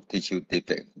and soft tissue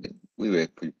defect, we will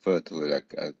prefer to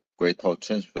like a great toe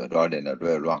transfer rather than a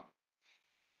real wrong.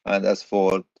 And as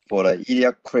for the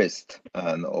iliac crest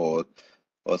and or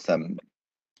some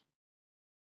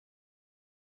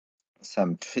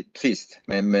twist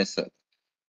method,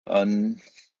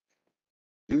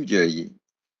 usually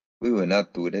we will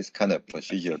not do this kind of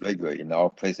procedure regularly in our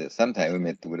places. Sometimes we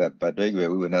may do that, but regularly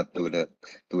we will not do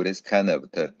this kind of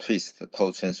the twist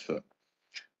toe transfer.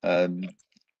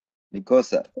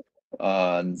 Because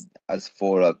as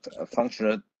for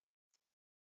functional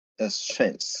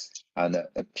strength and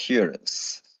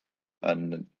appearance,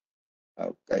 and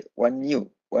one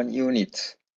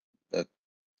unit, the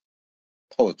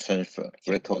toe transfer,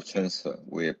 great toe transfer,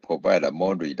 will provide a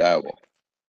more reliable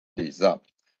result,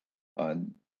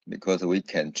 and because we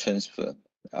can transfer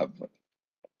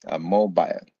a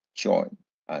mobile joint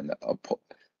and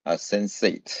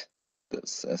sensate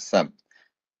some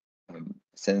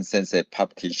sensate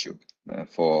pulp tissue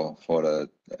for the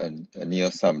near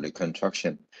thumb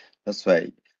reconstruction. That's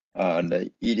why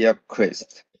the iliac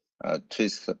crest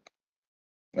twist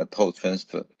toe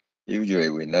transfer usually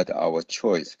we're not our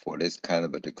choice for this kind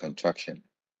of reconstruction.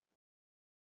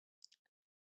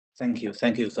 Thank you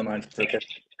so much, Dr.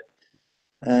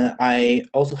 I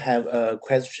also have a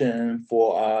question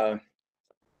for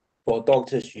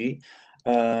Dr. Xu.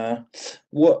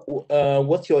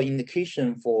 What's your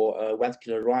indication for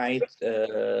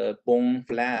vascularized bone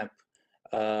flap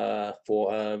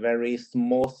for a very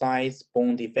small size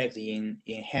bone defect in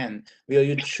hand? Will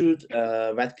you choose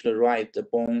vascularized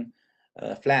bone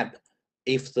flap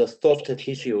if the soft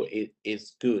tissue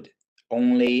is good?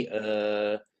 Only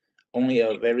a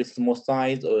very small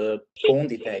size bone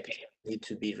defect need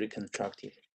to be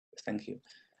reconstructed. Thank you.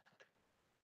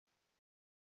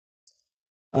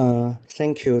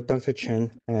 Thank you, Dr. Chen,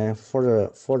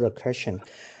 for the question.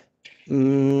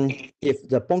 If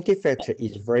the bone defect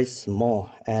is very small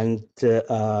and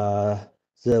the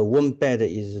wound bed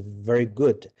is very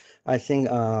good, I think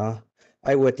I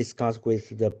will discuss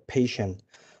with the patient.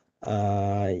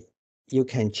 You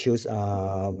can choose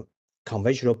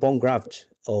conventional bone graft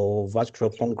or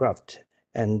vascular bone graft,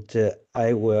 and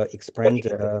I will explain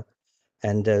the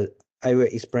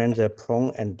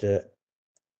pros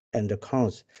and the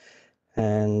cons,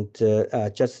 and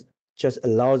just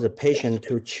allow the patient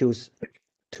to choose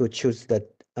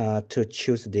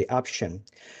the option.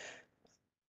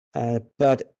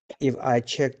 But if I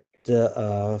check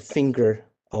the finger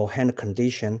or hand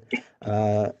condition,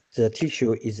 the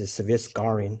tissue is severe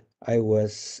scarring, I would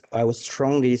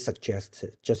strongly suggest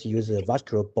just use the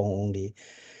vascular bone only.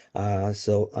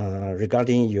 So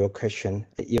regarding your question,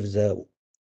 if the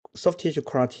soft tissue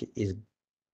quality is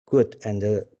good and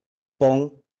the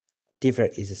bone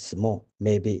defect is small,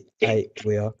 maybe I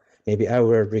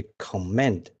will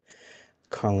recommend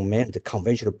the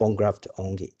conventional bone graft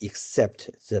only, except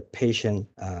the patient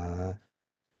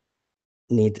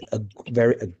need a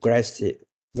very aggressive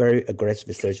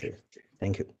surgery.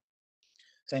 Thank you.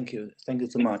 Thank you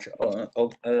so much.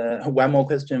 One more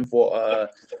question for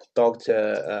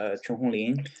Dr. Cheng-Hung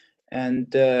Lin,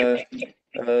 and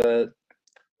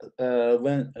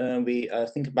when we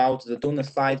think about the donor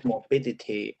side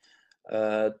morbidity,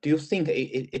 do you think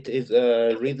it is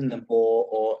reasonable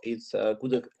or it's a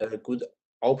good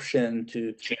option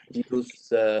to use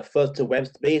the first web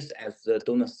space as the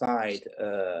donor side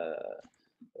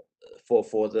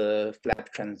for the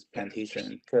flap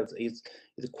transplantation? Because it's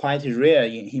quite rare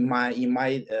in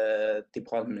my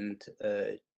department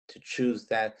to choose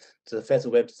that the first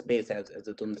web space as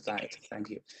the donor side. Thank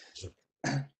you.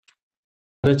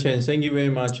 Dr. Chen, thank you very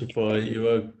much for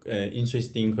your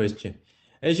interesting question.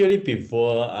 Actually,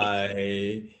 before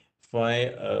I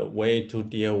find a way to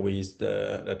deal with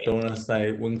the donor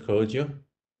side wound closure,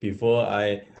 before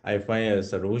I find a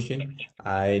solution,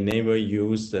 I never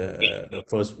use the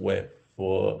first wave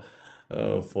for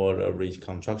the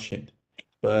reconstruction.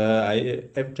 But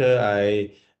after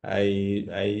I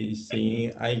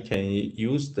think I can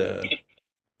use the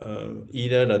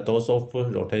either the dorsal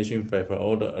foot rotation paper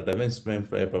or the advancement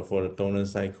paper for the donor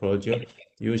site closure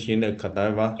using the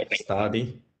cadaver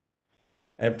study.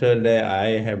 After that,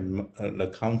 I have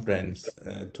the confidence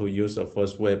to use the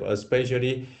first wave,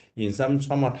 especially in some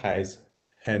traumatized,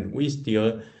 and we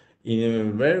still, in a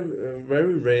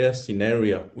very rare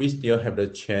scenario, we still have the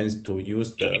chance to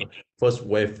use the first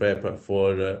wave paper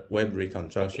for the web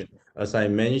reconstruction. As I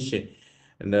mentioned,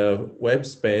 the web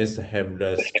space have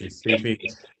the specific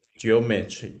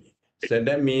geometry. So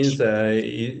that means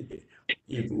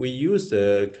if we use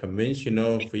a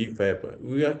conventional free fiber,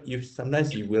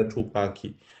 sometimes it will too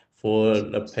bulky for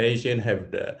the patient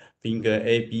have the finger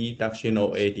abduction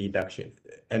or adduction,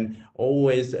 and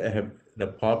always have the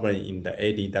problem in the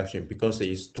adduction because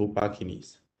it's too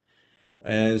bulkiness.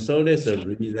 And so that's the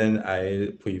reason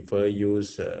I prefer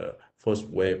use first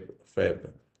wave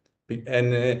fiber.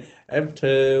 And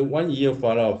after 1 year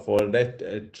follow-up for that,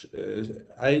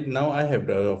 I have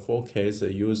the 4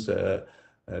 cases use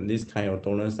this kind of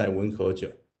donor site wound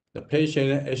closure. The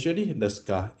patient actually the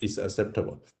scar is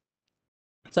acceptable.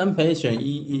 Some patients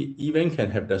even can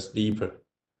have the sleeper.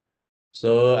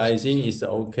 So I think it's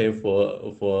okay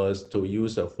for us to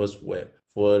use a first wave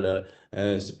for the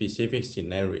specific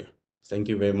scenario. Thank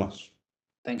you very much.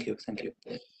 Thank you. Thank you.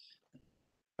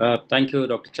 Thank you,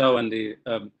 Dr. Chow, and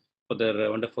for the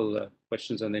wonderful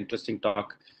questions and the interesting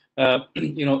talk. A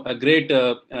great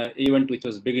event which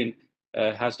was begin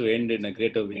has to end in a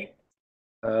greater way.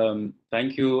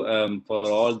 Thank you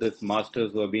for all the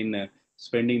masters who have been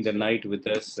spending the night with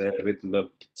us with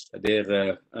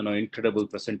their incredible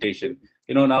presentation.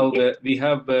 Now we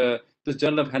have this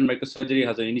Journal of Hand Microsurgery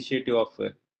has an initiative of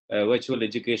virtual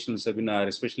educational seminar,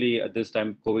 especially at this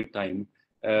time, COVID time.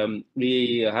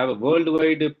 We have a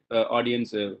worldwide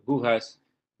audience who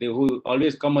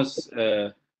always come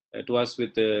to us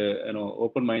with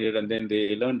open-minded, and then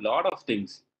they learn a lot of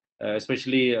things,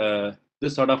 especially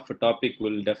this sort of topic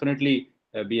will definitely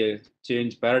be a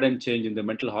paradigm change in the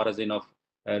mental horizon of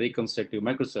reconstructive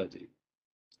microsurgery.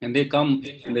 And they come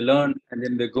and they learn and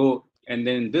then they go, and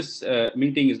then this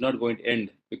meeting is not going to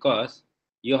end because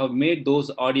you have made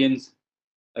those audience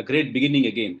a great beginning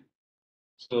again.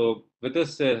 So with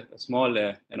this small,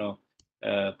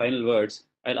 final words,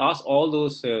 I'll ask all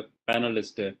those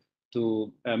panelists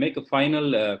to make a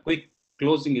final quick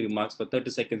closing remarks for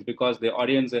 30 seconds, because the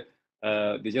audience,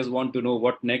 they just want to know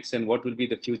what next and what will be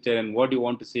the future and what do you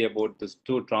want to say about this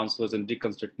two transfers and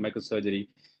reconstruct microsurgery.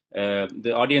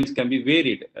 The audience can be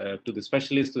varied to the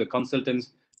specialists, to the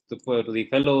consultants, to the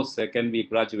fellows, can be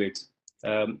graduates.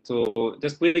 So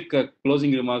just quick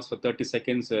closing remarks for 30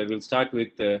 seconds. We'll start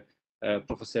with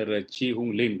Professor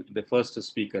Chih-Hung Lin, the first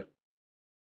speaker.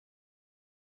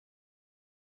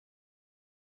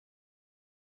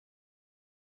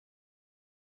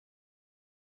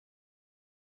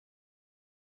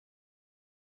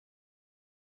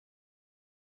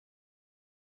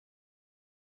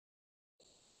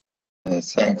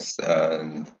 Thanks.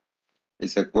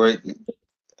 It's a great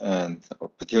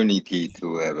opportunity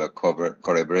to have a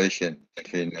collaboration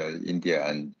between India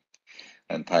and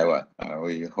Taiwan.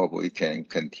 We hope we can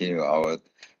continue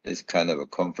this kind of a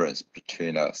conference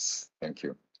between us. Thank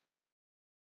you.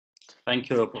 Thank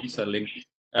you, Professor Lin.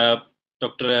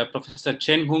 Professor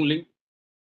Cheng-Hung Lin.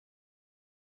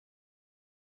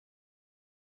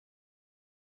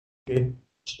 Okay.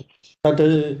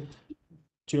 Dr.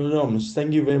 Jerome,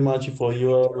 thank you very much for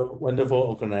your wonderful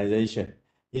organization.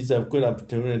 It's a good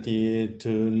opportunity to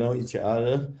know each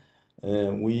other.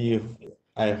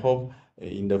 I hope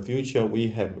in the future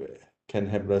we can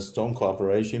have a strong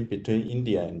cooperation between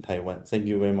India and Taiwan. Thank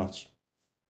you very much.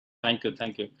 Thank you.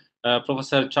 Thank you.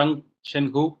 Professor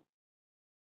Chung-Chen.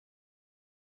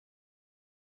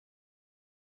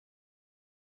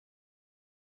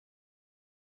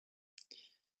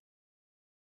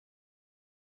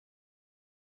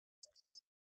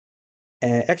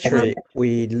 Actually,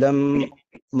 we learn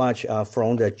much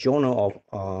from the journal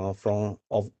of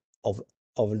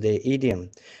the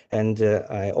idiom, and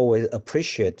I always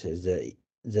appreciate the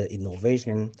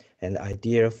innovation and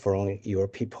idea from your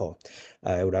people.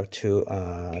 I would like to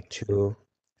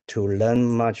learn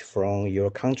much from your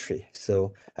country.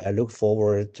 So I look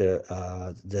forward to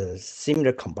the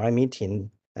similar combined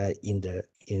meeting in the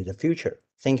future.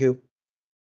 Thank you.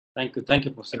 Thank you,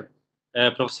 Professor.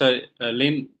 Professor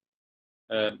Lin.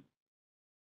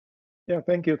 Yeah,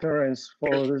 thank you, Terence,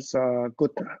 for this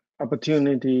good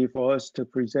opportunity for us to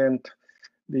present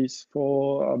these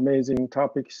 4 amazing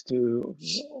topics to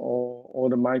all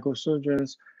the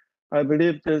microsurgeons. I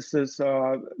believe this is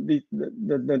the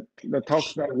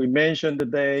talks that we mentioned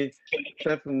today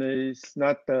definitely is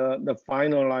not the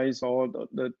finalized or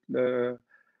the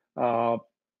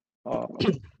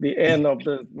end of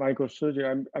the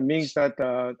microsurgery. I mean that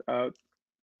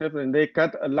definitely they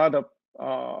got a lot of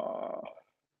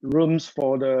rooms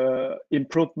for the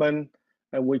improvement,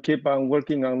 and we keep on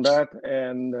working on that.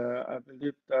 And I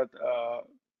believe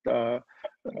that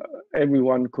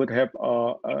everyone could have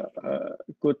a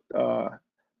good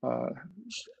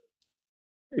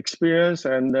experience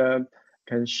and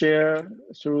can share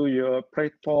through your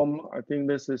platform. I think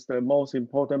this is the most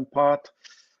important part,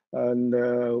 and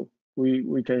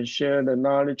we can share the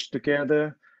knowledge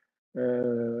together.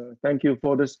 Thank you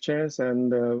for this chance,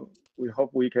 and we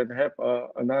hope we can have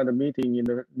another meeting in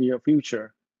the near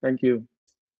future. Thank you.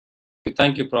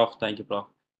 Thank you, Prof. Thank you, Prof.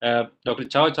 Dr.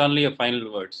 Chao-Chen Lin, your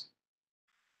final words.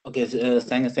 Okay,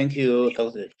 thank you,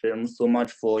 Dr. Chen, so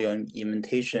much for your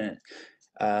invitation.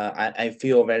 I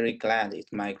feel very glad.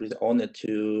 It's my great honor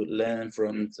to learn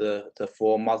from the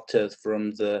 4 masters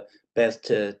from the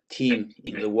best team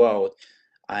in the world.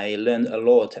 I learned a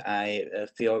lot. I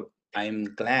feel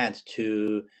I'm glad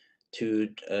to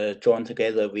join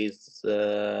together with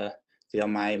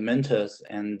my mentors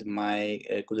and my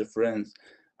good friends.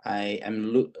 I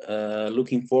am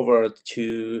looking forward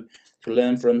to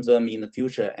learn from them in the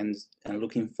future, and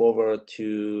looking forward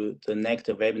to the next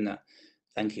webinar.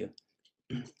 Thank you.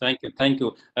 Thank you. Thank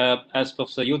you. As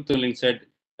Professor Lin said,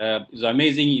 it's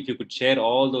amazing if you could share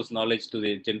all those knowledge to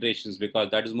the generations, because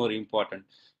that is more important.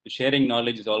 Sharing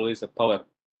knowledge is always a power.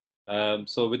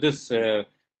 So with this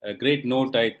great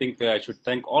note, I think I should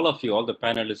thank all of you, all the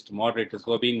panelists, moderators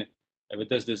who have been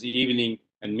with us this evening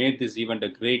and made this event a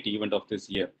great event of this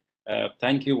year.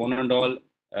 Thank you, one and all.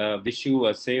 Wish you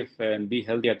a safe and be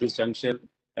healthy at this juncture.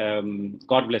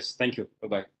 God bless. Thank you.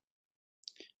 Bye-bye.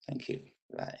 Thank you.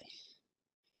 Bye.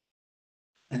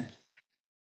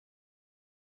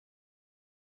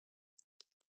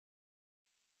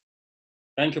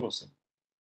 Thank you, Professor.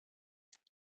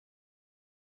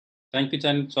 Thank you,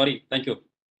 Chen. Sorry. Thank you.